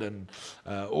Auckland and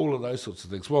all of those sorts of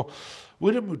things. Well,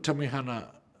 Wiremu Tamihana,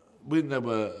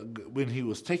 when he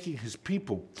was taking his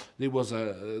people, there was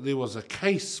a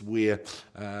case where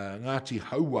Ngāti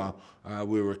Haua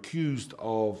were accused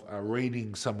of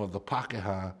raiding some of the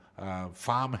Pākehā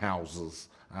farmhouses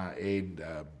and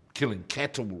killing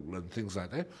cattle and things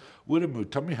like that. Wiremu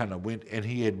Tamihana went and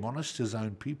he admonished his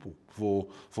own people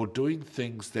for doing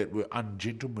things that were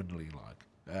ungentlemanly like.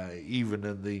 Even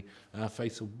in the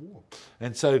face of war.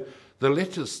 And so the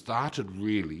letters started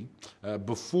really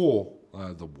before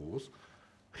the wars.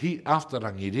 After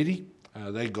Rangiriri,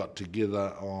 they got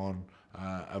together on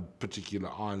a particular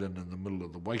island in the middle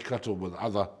of the Waikato with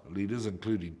other leaders,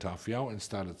 including Tawhiao, and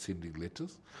started sending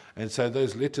letters. And so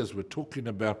those letters were talking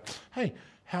about, hey,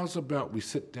 how's about we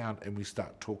sit down and we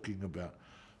start talking about,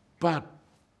 but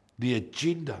the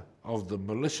agenda of the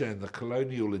militia and the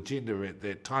colonial agenda at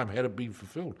that time hadn't been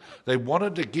fulfilled. They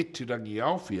wanted to get to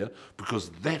rangiaowhia because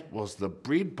that was the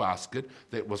breadbasket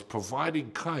that was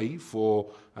providing kai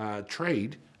for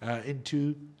trade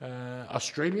into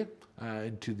Australia,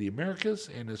 into the Americas,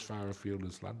 and as far afield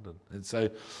as London. And so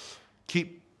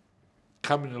keep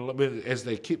coming along, as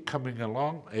they kept coming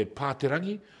along at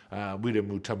Pāterangi,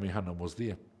 Wiremu Tamihana was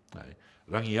there.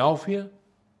 Rangiaowhia,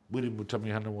 Wiremu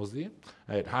Tamihana was there.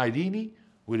 At Haidini,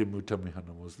 Wiremu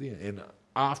Tamihana was there. And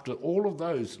after all of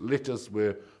those letters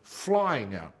were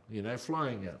flying out,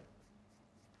 flying out.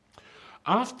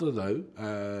 After, though,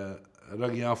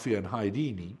 Rangiaowhia and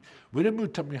Haidini, Wiremu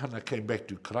Tamihana came back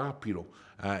to Karapiro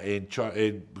and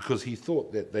because he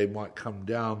thought that they might come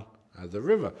down the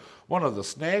river. One of the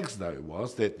snags, though,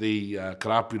 was that the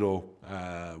Karapiro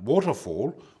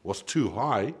waterfall was too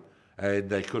high, and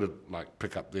they couldn't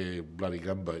pick up their bloody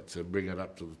gunboats and bring it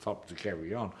up to the top to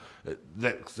carry on.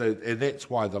 And that's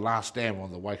why the last dam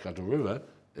on the Waikato River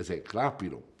is at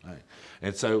Klapiro.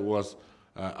 And so it was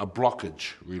a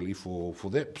blockage, really, for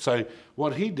that. So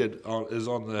what he did is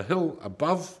on the hill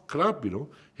above Klapiro,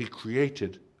 he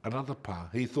created another pa.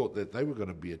 He thought that they were going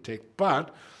to be attacked,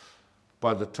 but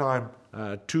by the time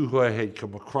Tūhoe had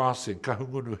come across and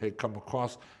Kahungunu had come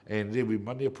across and Rewi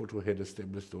Maniapoto had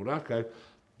established Orako,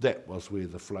 that was where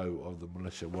the flow of the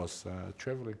militia was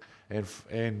travelling.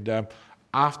 And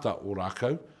after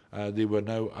Orako, there were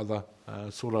no other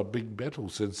sort of big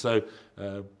battles. And so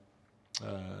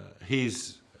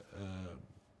his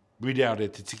redoubt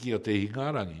at Te Tiki o Te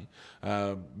Hingarangi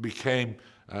became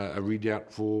a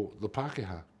redoubt for the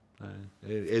Pākehā.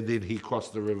 And then he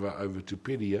crossed the river over to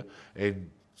Peria and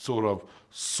sort of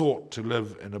sought to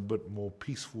live in a bit more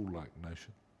peaceful-like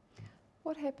notion.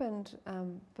 What happened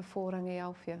before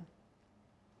Rangiaowhia?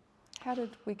 How did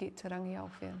we get to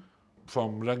Rangiaowhia?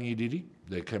 From Rangiriri,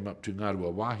 they came up to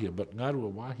Ngārua Wāhia, but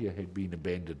Ngārua Wāhia had been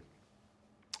abandoned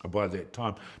by that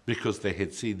time because they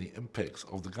had seen the impacts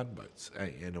of the gunboats,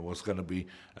 and it was going to be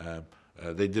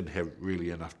they didn't have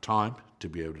really enough time to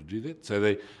be able to do that, so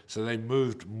they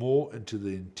moved more into the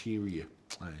interior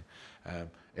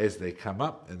as they come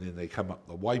up, and then they come up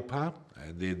the Waipa,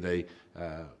 and then they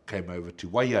came over to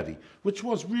Waiari, which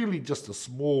was really just a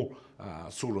small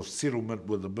sort of settlement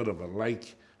with a bit of a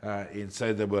lake. And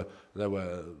so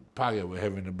Pākehā were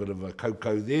having a bit of a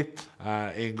koko there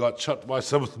and got shot by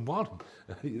some of the moana.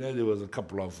 There was a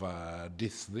couple of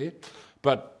deaths there.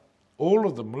 But all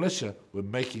of the militia were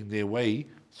making their way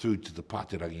through to the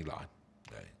Pāterangi line,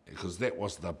 because that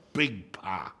was the big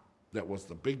pā. That was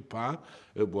the big pā.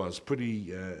 It was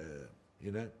pretty,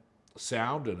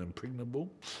 sound and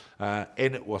impregnable,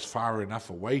 and it was far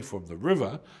enough away from the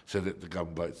river so that the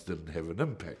gunboats didn't have an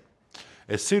impact.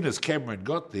 As soon as Cameron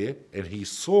got there and he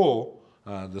saw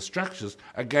the structures,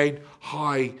 again,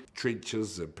 high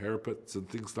trenches and parapets and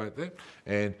things like that,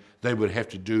 and they would have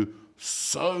to do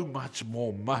so much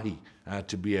more mahi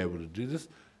to be able to do this.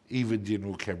 Even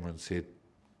General Cameron said,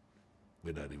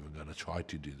 we're not even going to try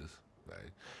to do this.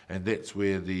 And that's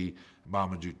where the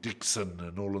Marmaduke Dixon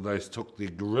and all of those took their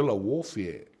guerrilla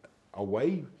warfare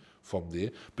away from there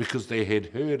because they had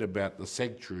heard about the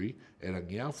sanctuary at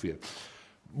Rangiaowhia.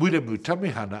 Wiremu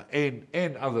Tamihana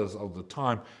and others of the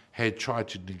time had tried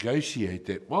to negotiate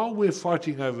that. While we're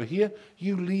fighting over here,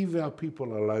 you leave our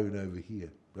people alone over here.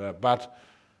 But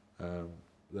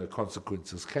the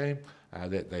consequences came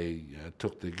that they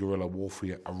took the guerrilla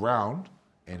warfare around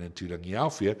and into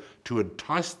Rangiaowhia to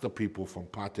entice the people from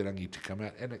Pāterangi to come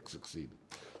out, and it succeeded.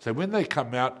 So when they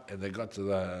come out and they got to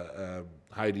the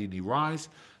Haerini Rise,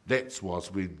 that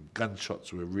was when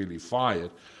gunshots were really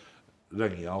fired.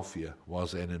 Rangiaowhia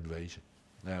was an invasion.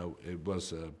 Now it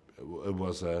was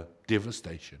a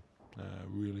devastation,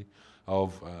 really,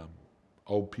 of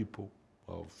old people,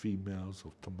 of females,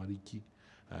 of tamariki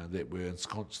that were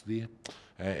ensconced there,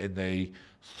 and they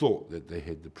thought that they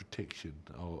had the protection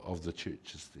of the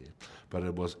churches there. But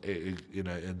it was,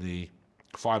 in the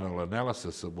final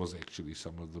analysis, it was actually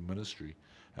some of the ministry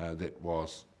that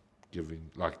was giving,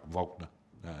 like Wagner,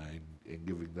 and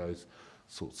giving those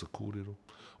sorts of kōrero.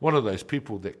 One of those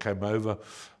people that came over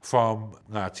from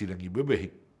Ngāti Rangi Wewehi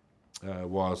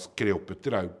was Kereo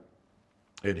Petirau,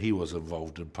 and he was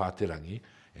involved in Pāterangi,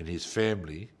 and his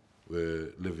family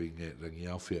were living at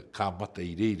Rangiaowhia, ka mata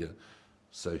I reira,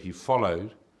 so he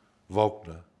followed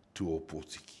Wagner to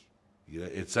Opotiki.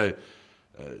 And so,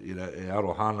 e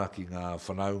arohana ki ngā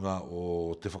whanaunga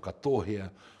o te whakatohea,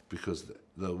 because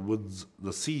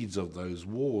the seeds of those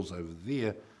wars over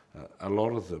there, a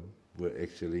lot of them were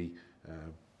actually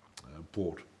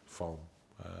bought from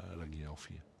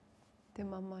Rangiaowhia. Te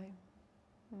mamai.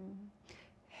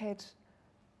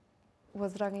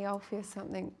 Was Rangiaowhia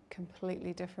something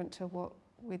completely different to what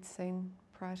we'd seen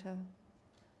prior to,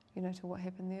 to what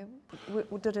happened there?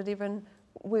 Did it even,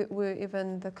 were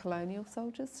even the colonial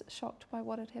soldiers shocked by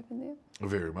what had happened there?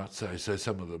 Very much so. So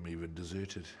some of them even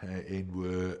deserted and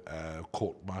were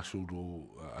court-martialed, or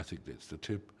I think that's the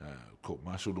term,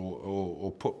 court-martialed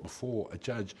or put before a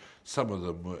judge. Some of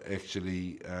them were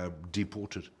actually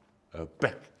deported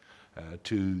back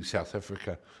to South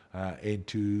Africa and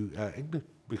to England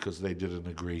because they didn't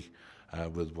agree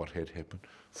with what had happened.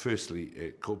 Firstly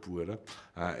at Kopuera,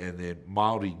 and then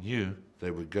Māori knew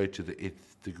they would go to the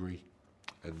nth degree.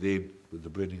 And then with the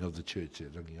burning of the church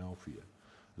at Rangiaowhia,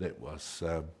 that was,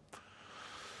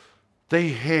 they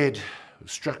had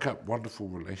struck up wonderful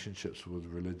relationships with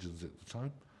religions at the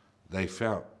time. They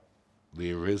felt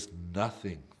there is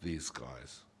nothing, these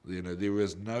guys, there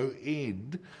is no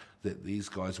end that these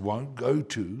guys won't go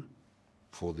to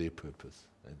for their purpose.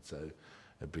 And so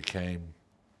it became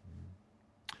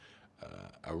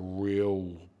a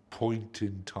real point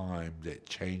in time that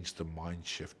changed the mind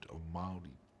shift of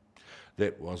Māori.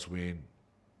 That was when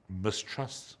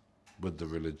mistrust with the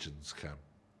religions came.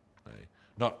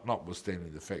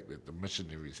 Notwithstanding the fact that the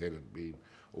missionaries hadn't been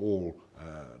all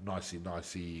nicey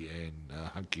and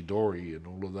hunky-dory and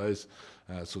all of those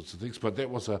sorts of things, but that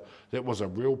was a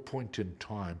real point in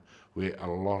time where a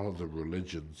lot of the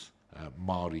religions,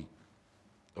 Māori,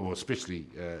 or especially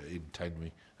in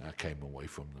Tainui, came away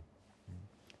from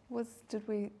them. Did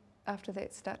we after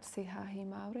that start to see hahi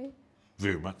Māori?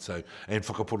 Very much so, and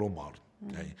whakaporo Māori.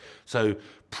 So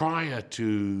prior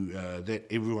to that,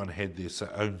 everyone had their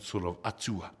own sort of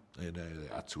atua, the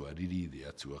atua riri, the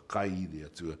atua kai, the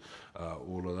atua,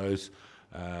 all of those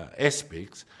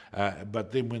aspects.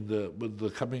 But then with the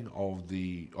coming of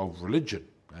religion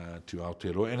to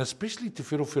Aotearoa, and especially Te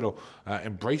Whero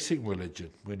embracing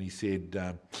religion, when he said,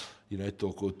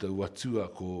 tōko tau atua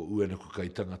ko uena ko kai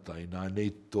tangata, nā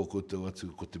nei tōko tau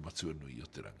atua ko te matua nui o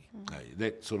te rangi.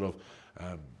 That sort of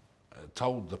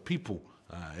told the people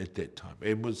at that time,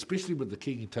 and especially with the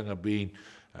kingitanga being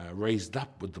raised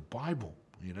up with the Bible,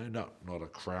 not a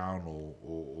crown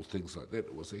or things like that.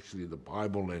 It was actually the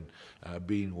Bible, and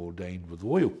being ordained with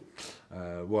oil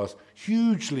was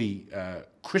hugely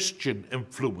Christian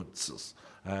influences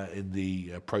in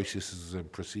the processes and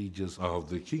procedures of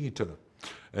the kingitanga.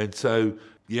 And so,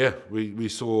 we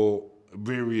saw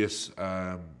various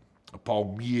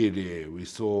paumie there. We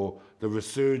saw the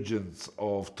resurgence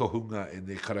of tohunga in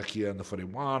the karakia and the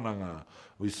wharewananga.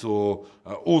 We saw,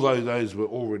 although those were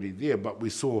already there, but we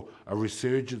saw a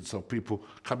resurgence of people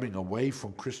coming away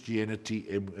from Christianity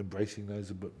and embracing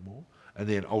those a bit more. And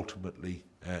then ultimately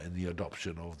in the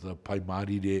adoption of the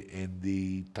Paimarire and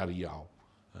the Tariao.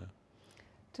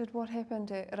 Did what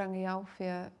happened at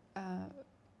Rangiaowhia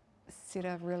set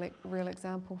a real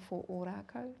example for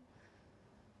Ōrākau?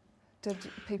 Did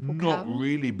people Not come?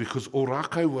 really, because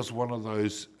Ōrākau was one of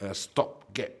those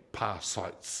stopgap pass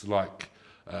sites like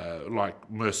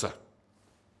Mercer.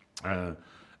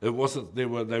 It wasn't. They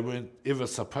weren't ever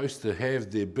supposed to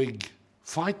have their big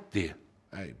fight there,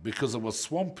 because it was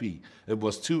swampy. It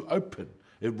was too open.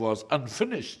 It was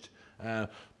unfinished.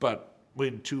 But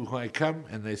when Tūhai come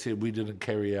and they said we didn't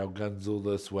carry our guns all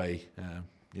this way,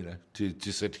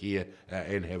 to sit here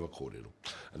and have a kōrero.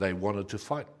 They wanted to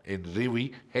fight, and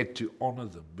Rewi had to honour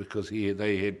them because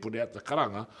they had put out the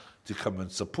karanga to come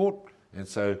and support, and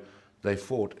so they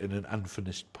fought in an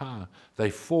unfinished pā. They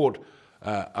fought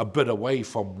a bit away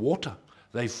from water.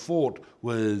 They fought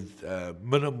with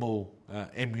minimal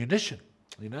ammunition.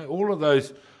 All of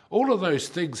those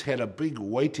things had a big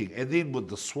weighting, and then with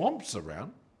the swamps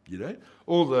around,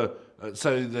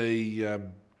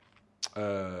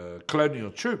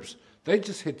 colonial troops, they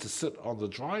just had to sit on the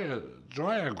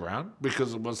drier ground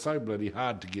because it was so bloody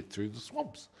hard to get through the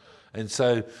swamps. And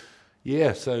so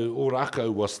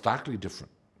Ōrākau was starkly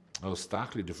different. It was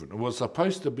starkly different. It was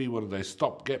supposed to be one of those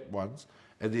stopgap ones,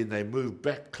 and then they moved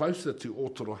back closer to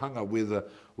Otorohanga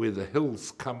where the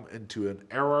hills come into an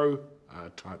arrow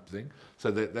type thing,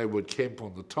 so that they would camp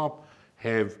on the top,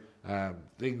 have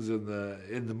things in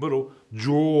the middle,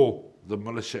 draw the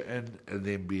militia in, and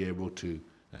then be able to.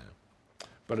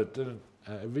 But it didn't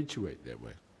eventuate that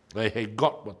way. They had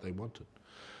got what they wanted.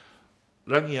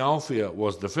 Rangiaowhia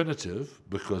was definitive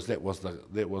because that was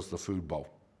the food bowl.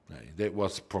 That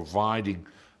was providing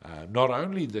not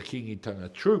only the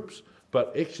kingitanga troops,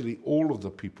 but actually all of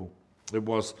the people. It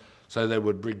was so they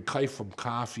would bring kai from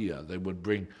Kāwhia, they would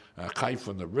bring kai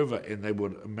from the river, and they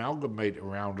would amalgamate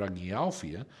around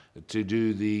Rangiaowhia to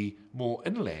do the more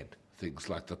inland things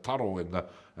like the taro and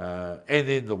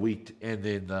then the wheat, and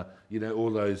then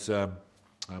all those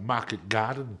market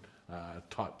garden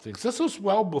type things. This was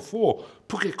well before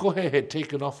Pukekohe had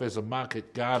taken off as a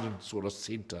market garden sort of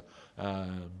centre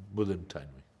within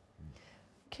Tainui.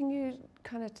 Can you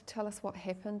kind of tell us what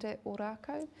happened at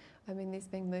Ōrākau? I mean, there's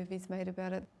been movies made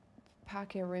about it.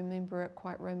 Pākehā remember it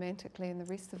quite romantically and the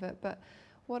rest of it, but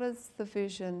what is the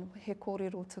version, he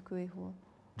kōrero tuku iho?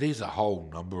 There's a whole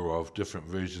number of different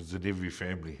versions, and every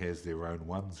family has their own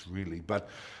ones, really. But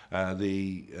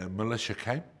the militia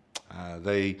came, and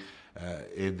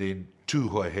then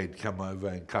Tūhoi had come over,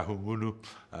 and Kahungunu.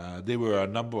 There were a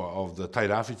number of the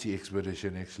Tairāwhiti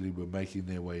expedition actually were making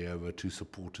their way over to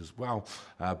support as well.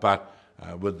 But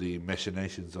with the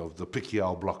machinations of the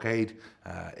Pikiao blockade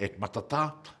at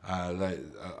Matata,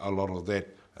 a lot of that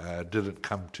didn't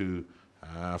come to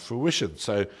fruition.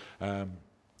 So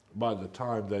by the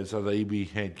time those other iwi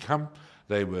had come,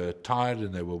 they were tired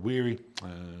and they were weary.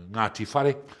 Ngāti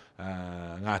Whare,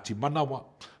 Ngāti Manawa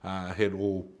had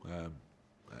all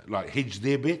like hedged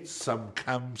their bets. Some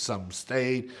come, some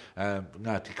stayed.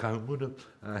 Ngāti Kahunguna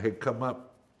had come up.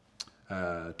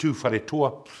 Tū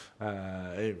wharetoa,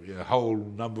 a whole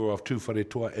number of tū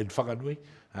wharetoa in Whakanui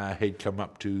had come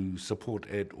up to support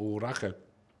at Ōrākau.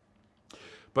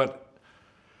 But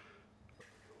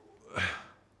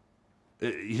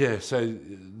yeah, so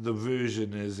the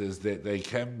version is that they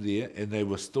came there and they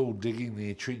were still digging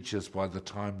their trenches by the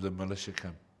time the militia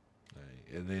came.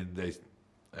 And then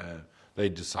they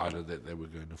decided that they were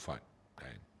going to fight.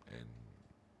 And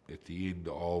at the end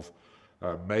of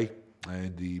May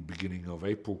and the beginning of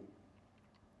April.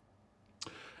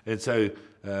 And so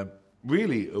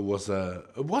really it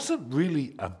wasn't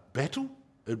really a battle,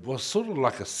 it was sort of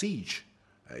like a siege.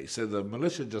 So the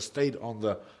militia just stayed on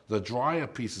the drier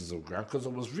pieces of ground because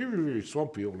it was very, very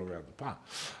swampy all around the pa,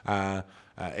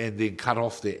 and then cut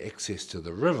off their access to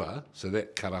the river, so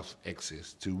that cut off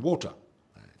access to water.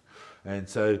 And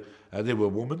so there were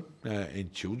women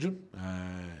and children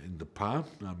in the pa.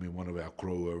 I mean, one of our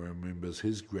Kroa remembers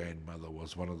his grandmother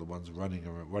was one of the ones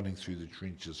running through the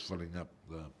trenches, filling up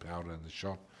the powder and the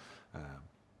shot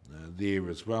there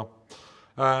as well.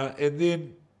 And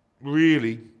then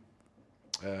really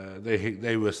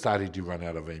they were starting to run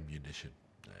out of ammunition.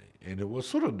 And it was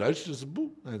sort of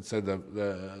noticeable. And so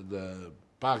the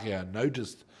Pākehā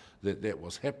noticed that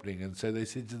was happening. And so they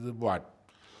said to them, right,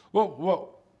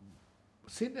 well,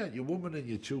 send out your women and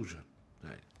your children.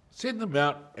 Send them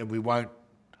out and we won't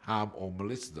harm or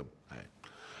molest them.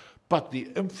 But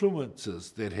the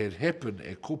influences that had happened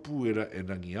at Kopuera and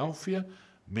Rangiaowhia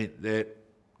meant that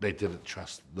they didn't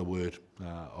trust the word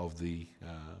of the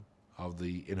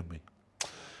enemy.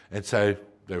 And so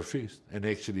they refused. And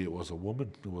actually it was a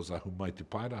woman, it was a Humai Te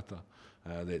Pairata,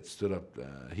 that stood up,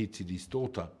 Hitiri's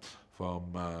daughter from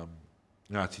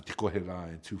Ngāti Te Kohera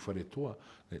and Tū Wharetoa,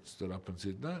 that stood up and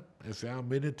said, no, if our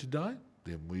men are to die,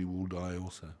 then we will die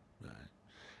also.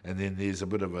 And then there's a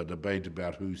bit of a debate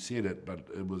about who said it, but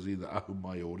it was either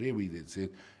Ahumai or Rewi that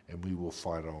said, and we will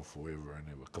fight on forever and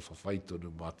ever. Ka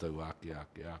whawhaitonu mātou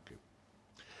ake.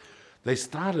 They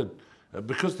started,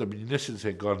 because the munitions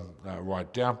had gone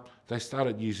right down, they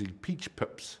started using peach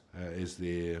pips as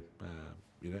their,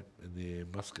 in their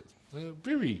muskets. They're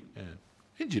very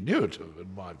ingenuitive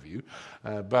in my view,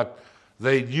 but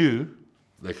they knew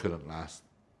they couldn't last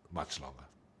much longer,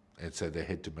 and so they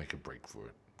had to make a break for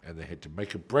it, and they had to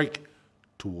make a break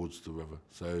towards the river.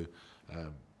 So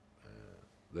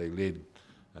they led,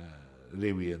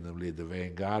 Lewi and them led the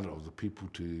vanguard of the people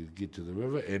to get to the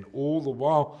river, and all the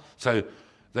while, so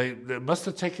they must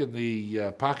have taken the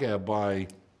Pākehā by,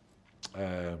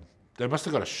 they must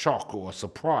have got a shock or a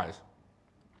surprise,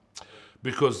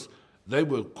 because they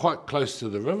were quite close to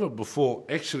the river before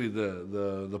actually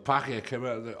the Pākehā came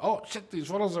out and they, oh shit, these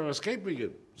fellows are escaping,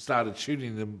 and started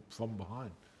shooting them from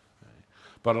behind.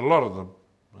 But a lot of them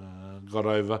got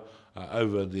over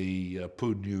the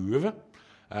Pūniu River,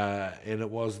 and it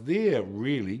was there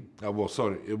really, it was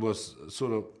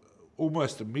sort of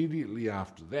almost immediately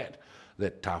after that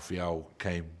Tawhiao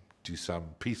came to some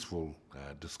peaceful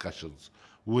discussions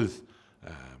with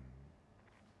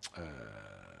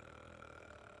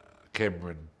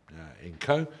Cameron and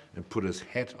co, and put his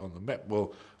hat on the map.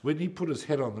 Well, when he put his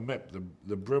hat on the map,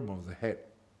 the brim of the hat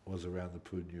was around the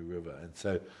Pūniu River, and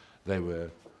so they were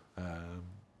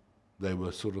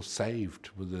sort of saved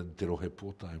within Te Rohe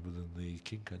Pōtai, within the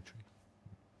King Country.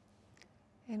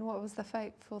 And what was the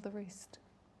fate for the rest?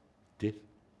 Death.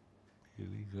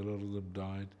 Really, a lot of them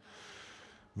died.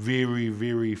 Very,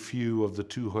 very few of the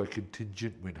Tūhoe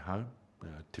contingent went home.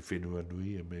 Te Whenua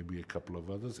Nui and maybe a couple of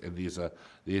others, and there's a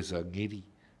ngeri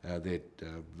that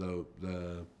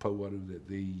the pauaru that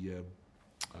the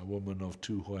woman of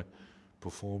Tūhoe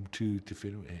performed to Te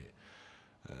Whenua.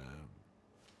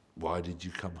 Why did you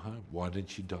come home? Why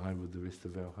didn't you die with the rest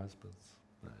of our husbands?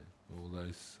 All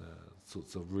those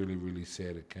sorts of really, really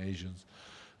sad occasions.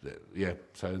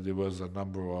 So there was a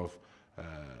number of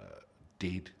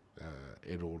dead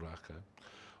at Ōrākau.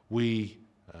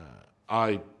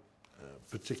 I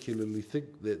particularly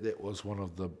think that was one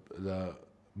of the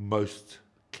most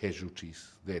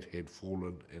casualties that had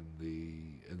fallen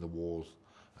in the wars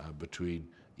between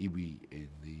iwi and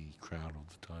the Crown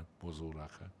of the time, was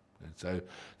Ōrākau. And so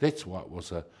that's why it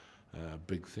was a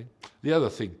big thing. The other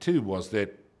thing too was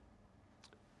that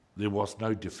there was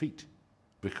no defeat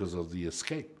because of the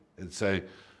escape. And so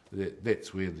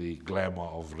that's where the glamour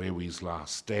of Rewi's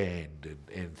last stand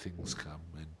and things come.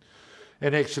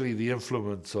 And actually the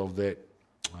influence of that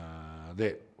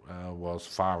was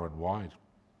far and wide.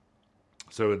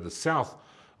 So in the south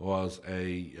was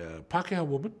a Pākehā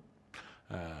woman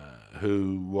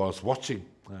who was watching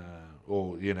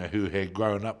or who had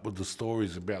grown up with the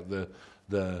stories about the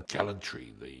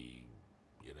gallantry, the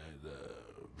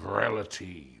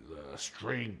virality, the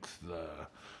strength, the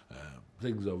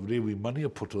things of Rewi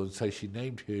Maniapoto, and so she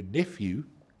named her nephew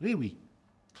Rewi.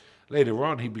 Later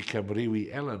on, he became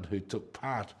Rewi Allen, who took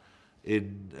part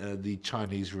in the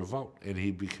Chinese revolt, and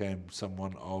he became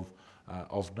someone of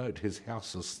note. His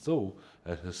house is still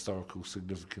a historical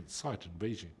significant site in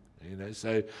Beijing.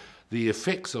 So the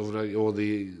effects of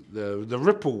the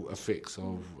ripple effects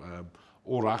of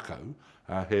Orako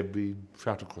have been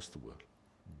felt across the world.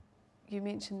 You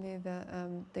mentioned there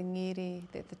the ngiri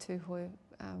that the Tūhoe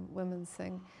women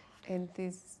sing, and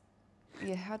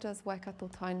how does Waikato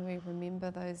Tainui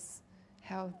remember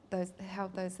how those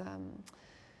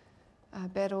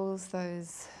battles,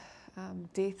 those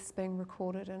deaths being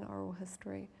recorded in oral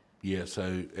history? Yeah,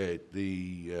 so at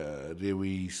the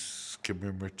Rewi's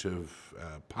commemorative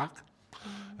park,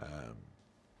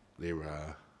 there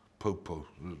are popo,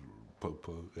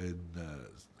 and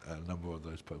a number of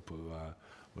those popo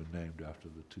were named after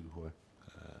the Tūhoe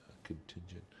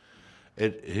contingent.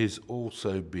 It has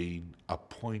also been a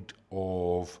point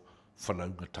of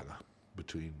whanaungatanga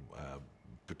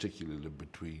particularly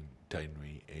between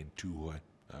Tainui and Tūhoe,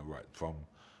 right from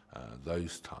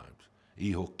those times.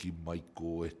 I hoki mai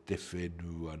ko e te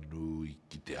whenua nui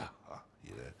ki te aha,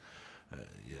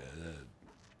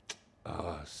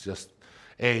 it's just,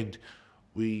 and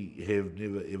we have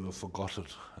never ever forgotten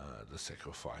the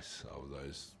sacrifice of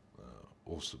those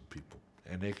awesome people.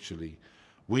 And actually,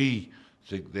 we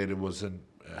think that it was in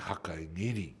haka i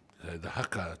ngiri, the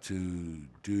haka to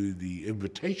do the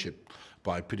invitation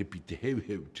by Piripi Te Heu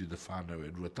to the whānau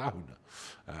in Ruatahuna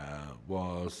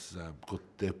was ko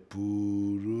te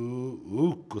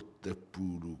puru, ko te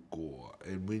puru koa.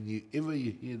 And whenever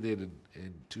you hear that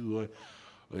in Tūhoe,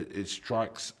 it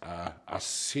strikes a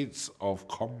sense of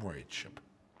comradeship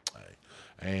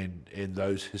and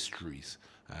those histories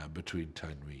between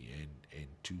Tainui and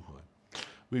Tūhoe.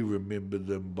 We remember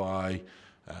them by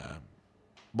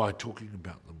talking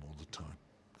about them all the time.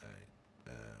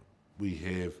 We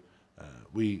have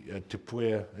Te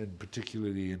Puea, and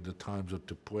particularly in the times of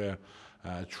Te Puea,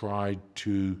 tried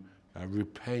to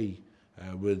repay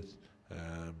with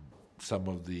some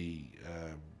of the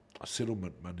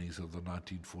settlement monies of the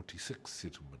 1946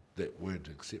 settlement that weren't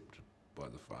accepted by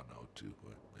the whānau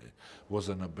Tūhoe. It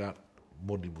wasn't about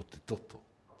moni mo te toto.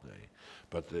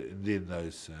 But then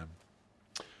those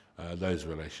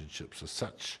relationships are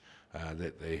such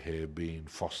that they have been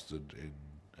fostered in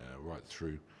right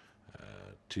through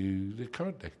to the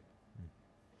current day.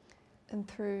 And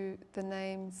through the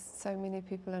names, so many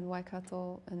people in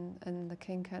Waikato in the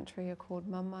King Country are called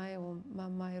Mamai or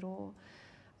Mamairo.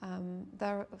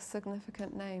 They're a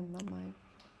significant name, Mamai.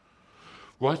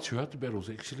 Right throughout the battles,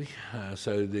 actually.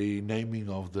 So the naming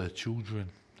of the children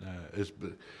is...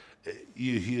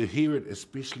 You hear it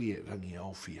especially at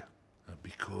Rangiaowhia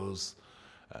because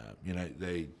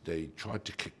they tried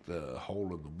to kick the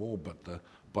hole in the wall, but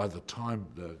by the time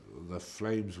the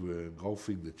flames were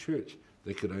engulfing the church,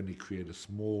 they could only create a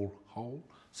small hole,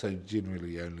 so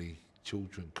generally only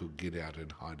children could get out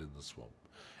and hide in the swamp.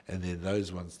 And then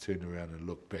those ones turned around and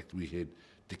looked back. We had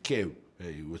te keu,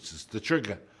 which is the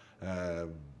trigger,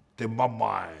 te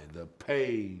mamai, the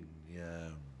pain,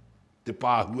 te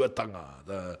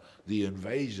pāhuatanga, the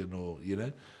invasion, or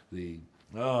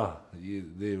there are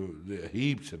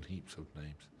heaps and heaps of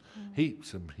names,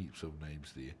 heaps and heaps of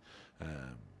names there.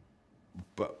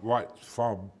 But right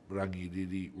from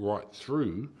Rangiriri right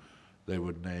through, they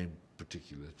would name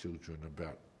particular children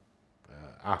about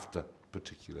after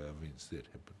particular events that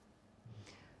happened.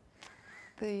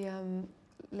 The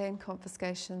land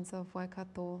confiscations of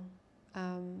Waikato,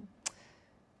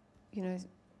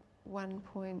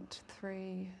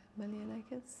 1.3 million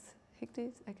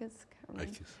hectares, acres, can't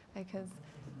remember. Acres.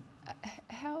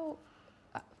 How,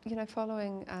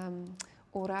 following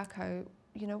Orako,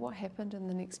 what happened in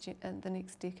the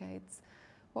next decades?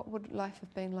 What would life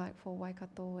have been like for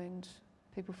Waikato and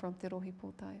people from Te Rohi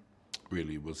Pōtai?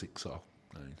 Really was exile.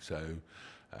 So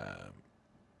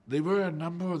there were a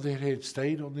number that had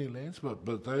stayed on their lands,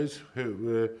 but those who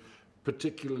were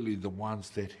particularly the ones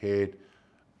that had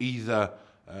either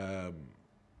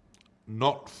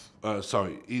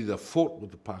either fought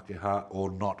with the Pākehā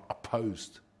or not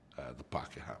opposed the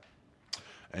Pākehā.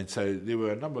 And so there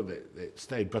were a number that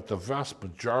stayed, but the vast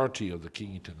majority of the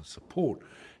Kingitanga support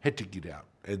had to get out,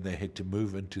 and they had to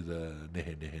move into the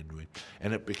Nehe Nui.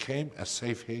 And it became a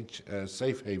safe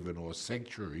haven or a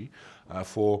sanctuary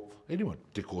for anyone.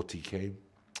 Te Koti came,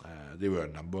 There were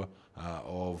a number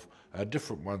of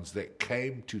different ones that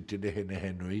came to Te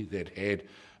Nehenui that had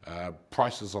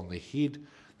prices on their head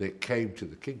that came to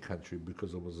the King Country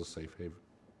because it was a safe haven.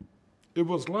 It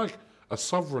was like a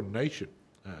sovereign nation,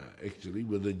 actually,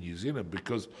 within New Zealand,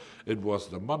 because it was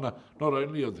the mana, not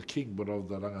only of the king, but of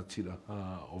the rangatira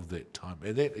of that time.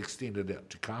 And that extended out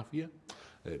to Kāwhia,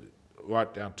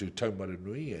 right down to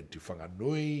Taumaranui and to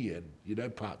Whanganui and, you know,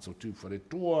 parts of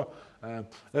Tūwharetoa.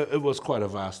 It was quite a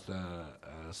vast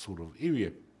sort of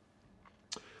area.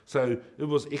 So it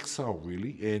was exile,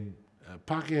 really, and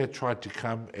Pākehā tried to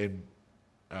come and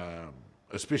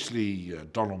especially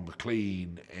Donald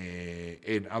McLean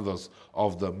and others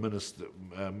of the minister,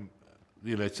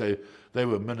 you know, so they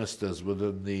were ministers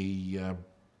within the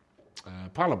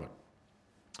Parliament.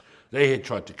 They had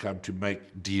tried to come to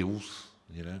make deals,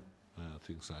 you know,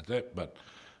 things like that, but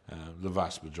the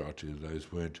vast majority of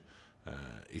those weren't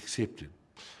accepted.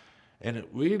 And it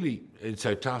really, and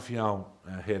so Tawhiao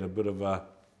had a bit of a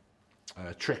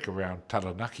trek around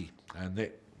Taranaki, and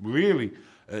that really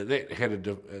that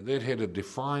had a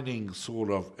defining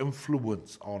sort of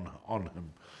influence on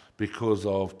him because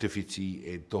of Te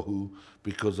Whiti and Tohu,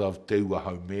 because of Te Ua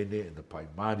Haumene and the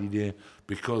Paimārire,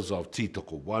 because of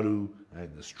Titoko Waru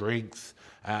and the strength.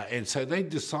 And so they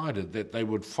decided that they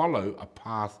would follow a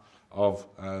path of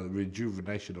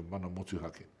rejuvenation of mana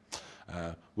motuhake.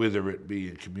 Whether it be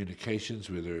in communications,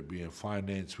 whether it be in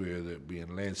finance, whether it be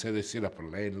in land. So they set up a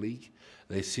land league.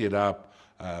 They set up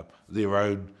their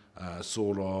own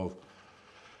sort of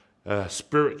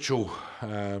spiritual,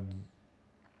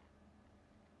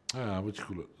 what do you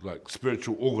call it, like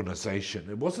spiritual organisation.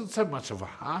 It wasn't so much of a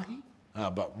hahi,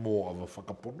 but more of a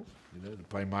whakapono, you know, the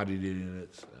Paimārire in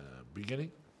its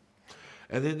beginning.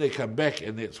 And then they come back,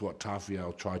 and that's what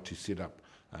Tawhiao tried to set up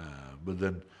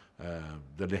within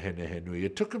the Nehenui.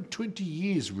 It took him 20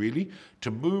 years, really,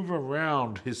 to move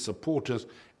around his supporters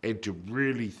and to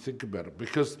really think about it,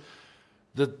 because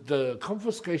the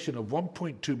confiscation of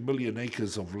 1.2 million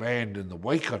acres of land in the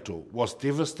Waikato was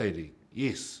devastating,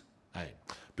 yes,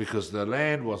 because the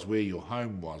land was where your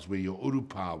home was, where your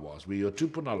urupa was, where your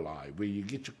tupuna lie, where you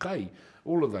get your kai,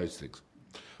 all of those things.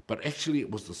 But actually it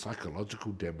was the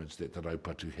psychological damage that the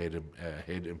Raupatu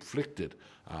had inflicted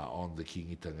on the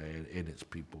kingitanga and its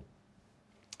people.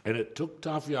 And it took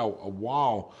Tawhiao a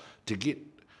while to get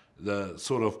the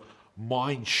sort of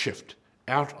mind shift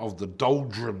out of the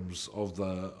doldrums of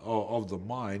the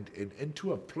mind and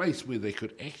into a place where they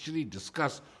could actually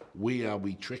discuss where are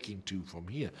we trekking to from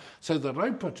here. So the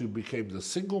Raupatu became the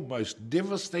single most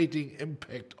devastating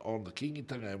impact on the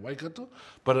kingitanga and Waikato,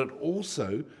 but it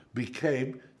also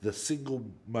became the single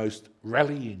most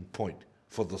rallying point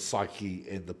for the psyche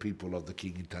and the people of the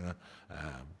kingitanga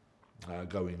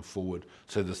going forward.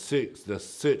 So the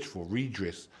search for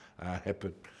redress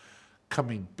happened.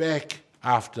 Coming back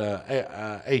after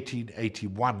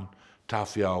 1881,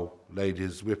 Tawhiao laid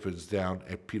his weapons down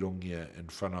at Pirongia in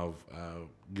front of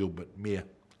Gilbert Mayor,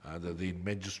 the then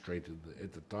magistrate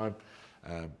at the time,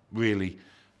 really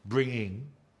bringing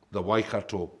the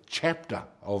Waikato chapter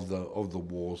of the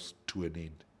wars to an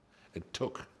end. It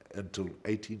took until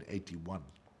 1881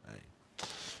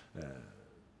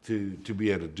 to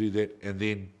be able to do that, and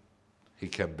then he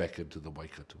came back into the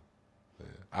Waikato.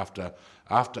 After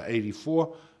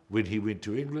 84, when he went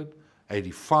to England,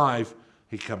 85,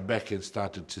 he came back and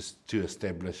started to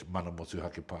establish mana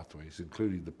motuhake pathways,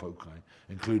 including the Paukai,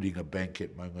 including a bank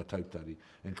at Maunga Tautari,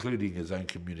 including his own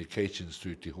communications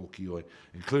through Te Hokioi,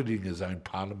 including his own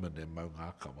parliament at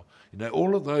Maunga Akawa. You know,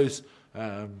 all of those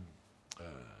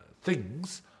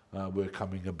things were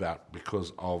coming about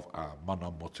because of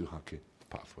mana motuhake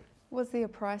pathway. Was there a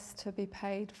price to be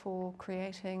paid for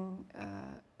creating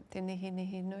Te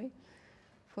Nehenui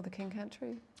for the King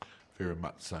Country? Very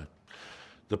much so.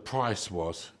 The price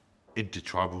was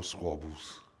intertribal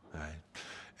squabbles.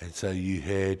 And so you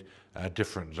had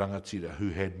different rangatira who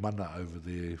had mana over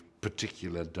their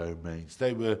particular domains.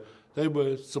 They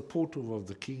were supportive of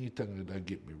the kingitanga, don't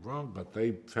get me wrong, but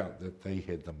they felt that they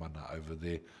had the mana over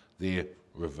their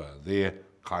river, their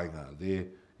kainga, their,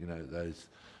 you know,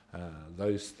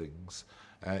 those things.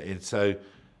 And so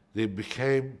it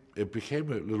became a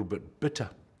little bit bitter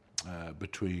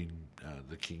between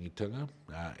the kingitanga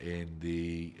and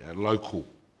the local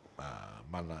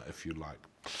mana, if you like.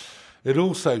 It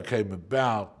also came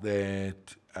about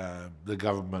that the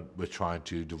government were trying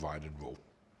to divide and rule.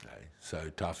 So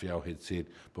Tawhiao had said,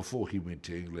 before he went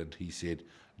to England, he said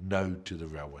no to the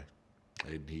railway.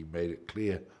 And he made it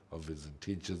clear of his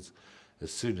intentions.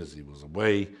 As soon as he was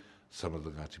away, some of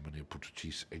the Ngāti Mania Putu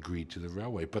chiefs agreed to the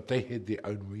railway, but they had their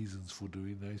own reasons for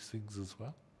doing those things as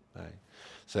well.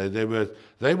 So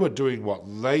they were doing what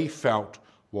they felt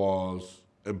was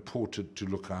important to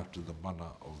look after the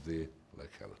mana of their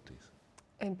localities.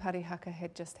 And Parihaka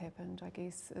had just happened, I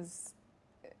guess, is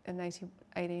in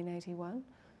 1881.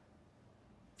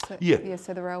 So, yeah.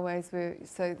 So the railways were,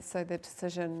 so the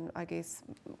decision, I guess,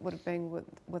 would have been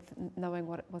with knowing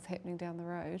what was happening down the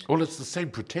road. Well, it's the same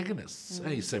protagonists.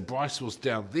 So Bryce was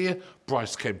down there,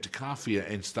 Bryce came to Kawhia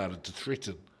and started to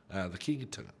threaten the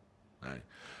kingitanga.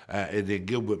 And then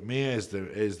Gilbert Mayer, as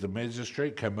the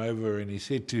magistrate, came over and he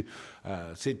said to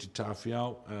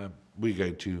Tawhiao,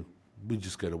 we're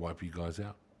just going to wipe you guys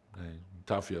out.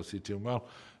 Tawhiao said to him, well,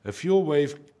 if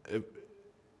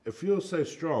you're so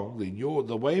strong, then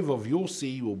the wave of your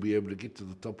sea will be able to get to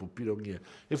the top of Pirongia.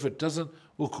 If it doesn't,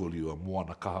 we'll call you a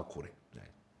moana kahakore,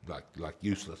 like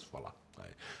useless fella.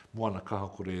 Moana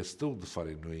kahakore is still the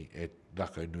whare nui at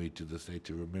Rako Nui to this day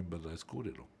to remember those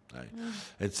kōrero.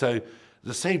 And so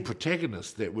the same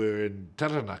protagonists that were in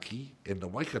Taranaki and the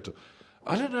Waikato,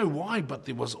 I don't know why, but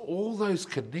there was all those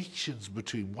connections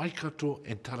between Waikato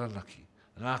and Taranaki.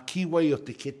 Ngā kiwai o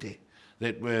te kete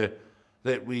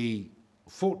that we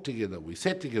fought together, we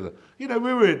sat together. You know,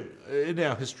 we were in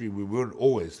our history, we weren't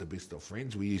always the best of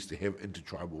friends. We used to have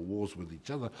intertribal wars with each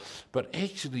other. But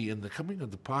actually, in the coming of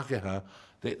the Pākehā,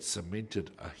 that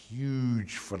cemented a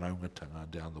huge whanaungatanga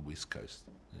down the west coast.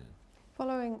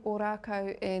 Following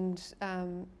Ōrākau and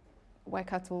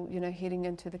Waikato, you know, heading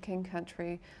into the King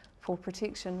Country for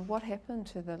protection, what happened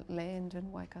to the land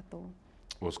in Waikato?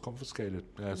 Was confiscated.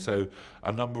 So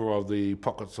a number of the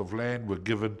pockets of land were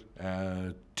given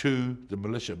to the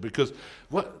militia because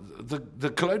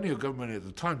the colonial government at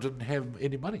the time didn't have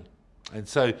any money. And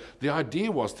so the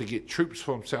idea was to get troops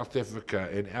from South Africa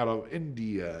and out of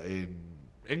India and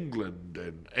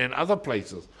England and other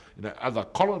places, you know, other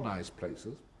colonized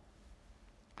places,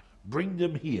 bring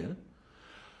them here.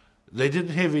 They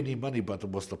didn't have any money, but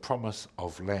it was the promise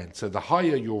of land. So the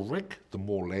higher your rank, the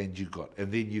more land you got.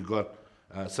 And then you got,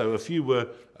 so if you were,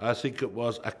 I think it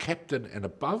was a captain and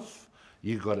above,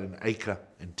 you got an acre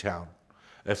in town.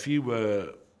 If you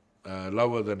were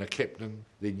lower than a captain,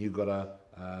 then you got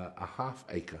a half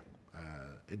acre.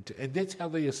 And that's how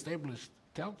they established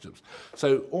townships.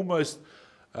 So almost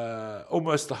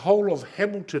the whole of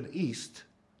Hamilton East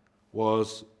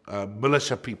was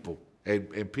militia people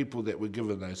and people that were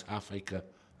given those half-acre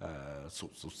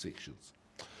sorts of sections.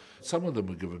 Some of them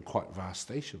were given quite vast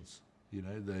stations, you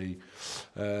know, they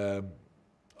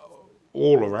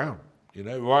all around, you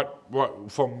know, right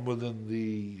from within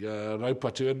the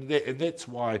raupatu, and that's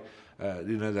why,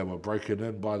 you know, they were broken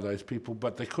in by those people,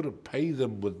 but they couldn't pay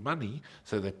them with money,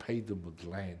 so they paid them with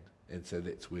land, and so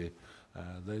that's where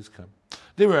those come.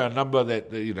 There were a number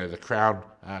that, you know, the Crown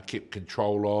kept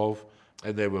control of,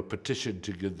 and they were petitioned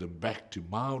to give them back to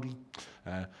Māori.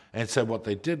 And so what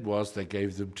they did was they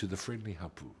gave them to the friendly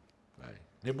hapu.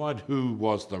 Never mind who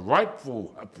was the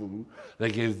rightful hapu,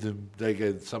 they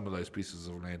gave some of those pieces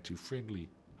of land to friendly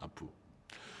hapu.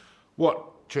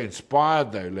 What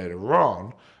transpired though later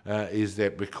on is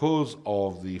that because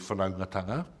of the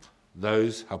whanaungatanga,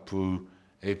 those hapu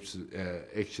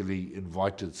actually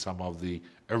invited some of the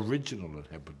original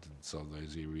inhabitants of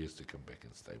those areas to come back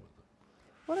and stay with them.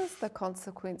 What is the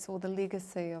consequence or the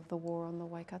legacy of the war on the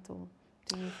Waikato,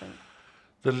 do you think?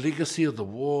 The legacy of the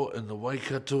war in the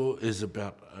Waikato is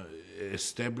about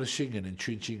establishing and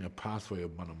entrenching a pathway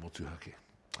of mana motuhake.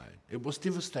 It was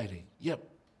devastating, yep,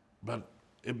 but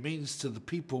it means to the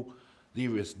people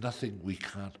there is nothing we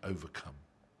can't overcome.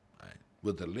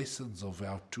 With the lessons of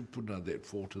our tupuna that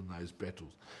fought in those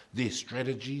battles, their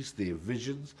strategies, their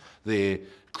visions, their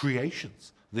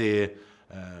creations, their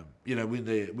you know, when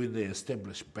they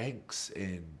established banks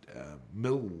and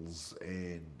mills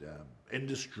and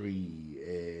industry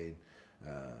and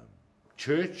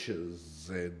churches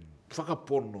and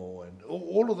whakapono and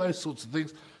all of those sorts of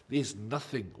things, there's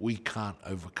nothing we can't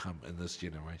overcome in this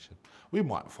generation. We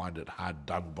might find it hard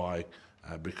done by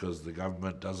because the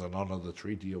government doesn't honour the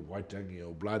Treaty of Waitangi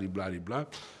or blah-de-blah-de-blah.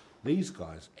 These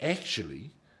guys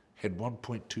actually had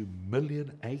 1.2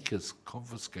 million acres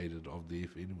confiscated of their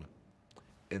whenua.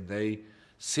 And they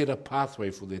set a pathway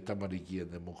for their tamariki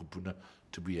and their mokopuna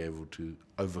to be able to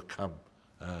overcome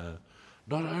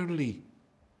not only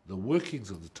the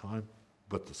workings of the time,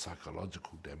 but the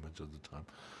psychological damage of the time.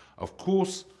 Of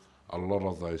course, a lot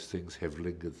of those things have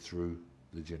lingered through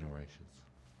the generations.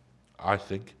 I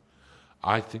think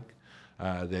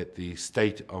that the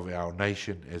state of our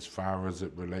nation, as far as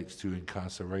it relates to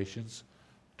incarcerations,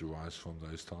 derives from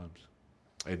those times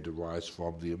and derives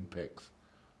from the impacts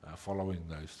following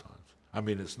those times. I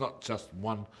mean, it's not just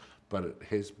one, but it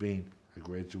has been a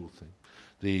gradual thing.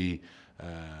 The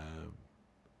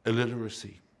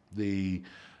illiteracy, the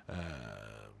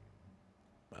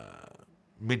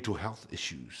mental health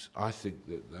issues. I think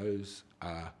that those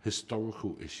are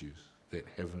historical issues that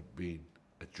haven't been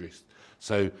addressed.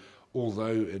 So although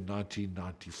in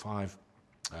 1995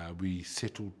 we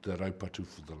settled the raupatu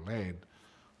for the land,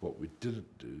 what we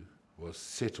didn't do was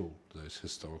settle those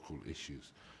historical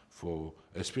issues, for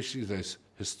especially those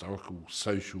historical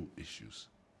social issues.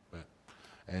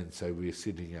 And so we're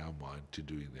setting our mind to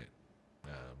doing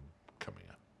that coming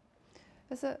up.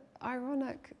 Is it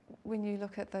ironic when you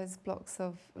look at those blocks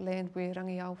of land where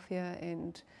Rangiaowhia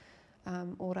and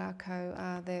Ōrākau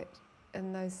are, that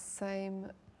in that same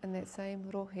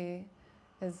rohe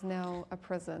is now a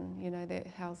prison, you know, that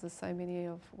houses so many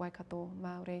of Waikato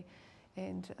Māori,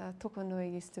 and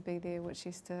Tainui used to be there, which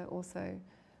used to also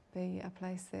be a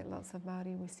place that lots of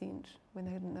Māori were sent when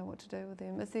they didn't know what to do with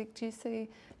them. Do you see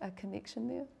a connection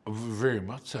there? Very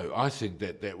much so. I think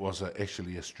that was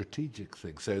actually a strategic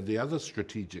thing. So the other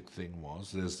strategic thing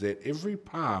is that every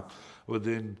pā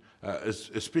within,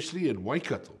 especially in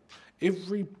Waikato,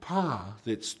 every pā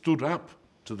that stood up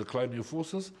to the colonial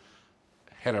forces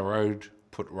had a road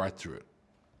put right through it.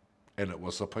 And it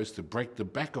was supposed to break the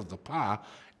back of the pā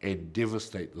and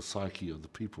devastate the psyche of the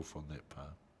people from that pā.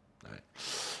 Right.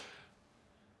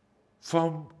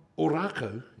 From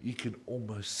Ōrākau, you can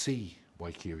almost see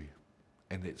Waikeria,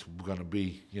 and it's going to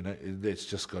be, you know, that's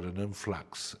just got an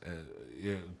influx,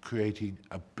 you know, creating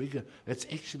it's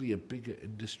actually a bigger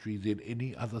industry than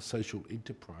any other social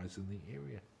enterprise in the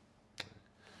area.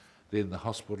 Then the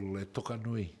hospital at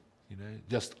Tainui, you know,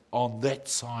 just on that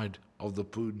side of the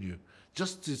Pūniu,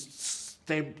 just to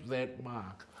stamp that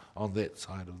mark on that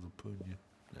side of the Pūniu.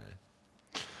 Yeah.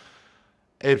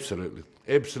 Absolutely,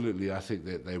 absolutely. I think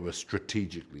that they were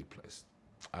strategically placed.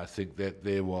 I think that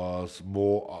there was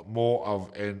more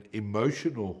of an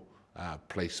emotional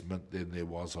placement than there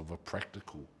was of a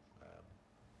practical,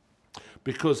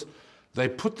 because they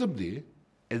put them there,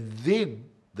 and then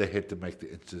they had to make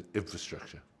the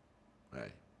infrastructure,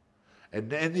 right? And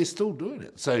they're still doing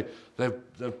it. So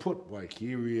they've put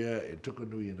Waikeria and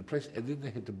Tukanui in a place, and then they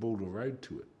had to build a road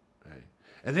to it, right?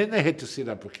 And then they had to set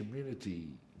up a community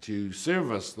to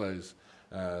service those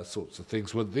sorts of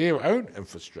things with their own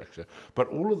infrastructure. But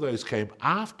all of those came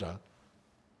after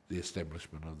the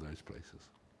establishment of those places.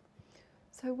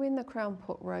 So when the Crown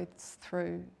put roads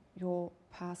through your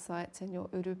pā sites and your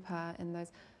urupā and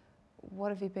those, what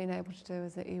have you been able to do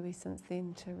as a iwi since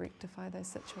then to rectify those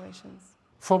situations?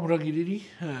 From Rangiriri,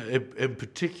 in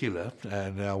particular,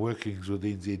 and our workings with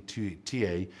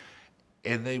NZTA,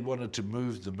 and they wanted to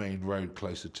move the main road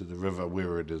closer to the river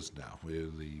where it is now, where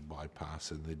the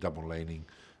bypass and the double laning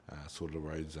sort of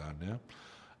roads are now.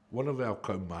 One of our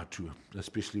kaumātua,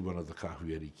 especially one of the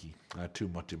kahuariki,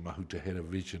 Tūmate Mahuta, had a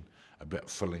vision about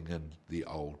filling in the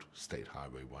old State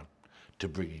Highway 1 to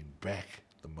bringing back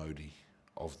the mauri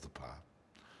of the pā.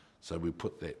 So we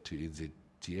put that to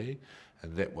NZTA,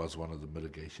 and that was one of the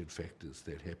mitigation factors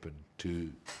that happened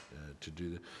to do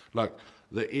that. Like,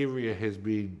 the area has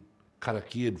been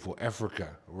karakied for Africa,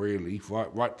 really,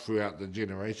 right throughout the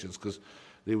generations, because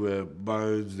there were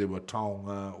bones, there were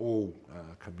taonga, all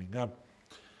coming up.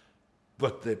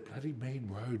 But that bloody main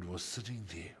road was sitting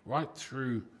there, right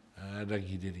through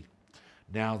Rangiriri.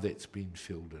 Now that's been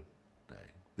filled in.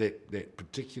 That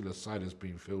particular site has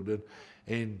been filled in,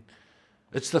 and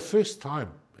it's the first time,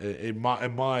 in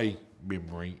my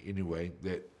memory anyway,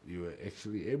 that you were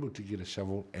actually able to get a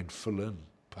shovel and fill in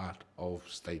part of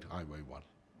State Highway 1.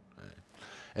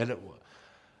 And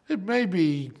it may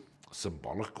be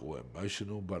symbolic or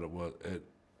emotional, but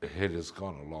it has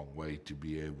gone a long way to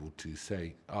be able to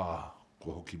say, ko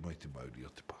hoki mai te mauri o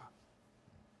te pā.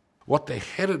 What they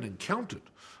hadn't encountered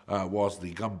was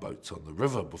the gunboats on the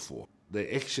river before.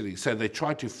 They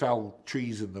tried to fell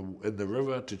trees in the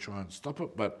river to try and stop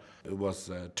it, but it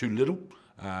was too little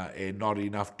and not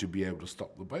enough to be able to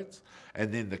stop the boats.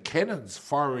 And then the cannons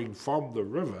firing from the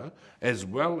river, as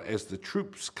well as the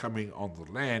troops coming on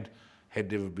the land,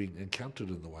 had never been encountered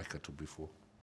in the Waikato before.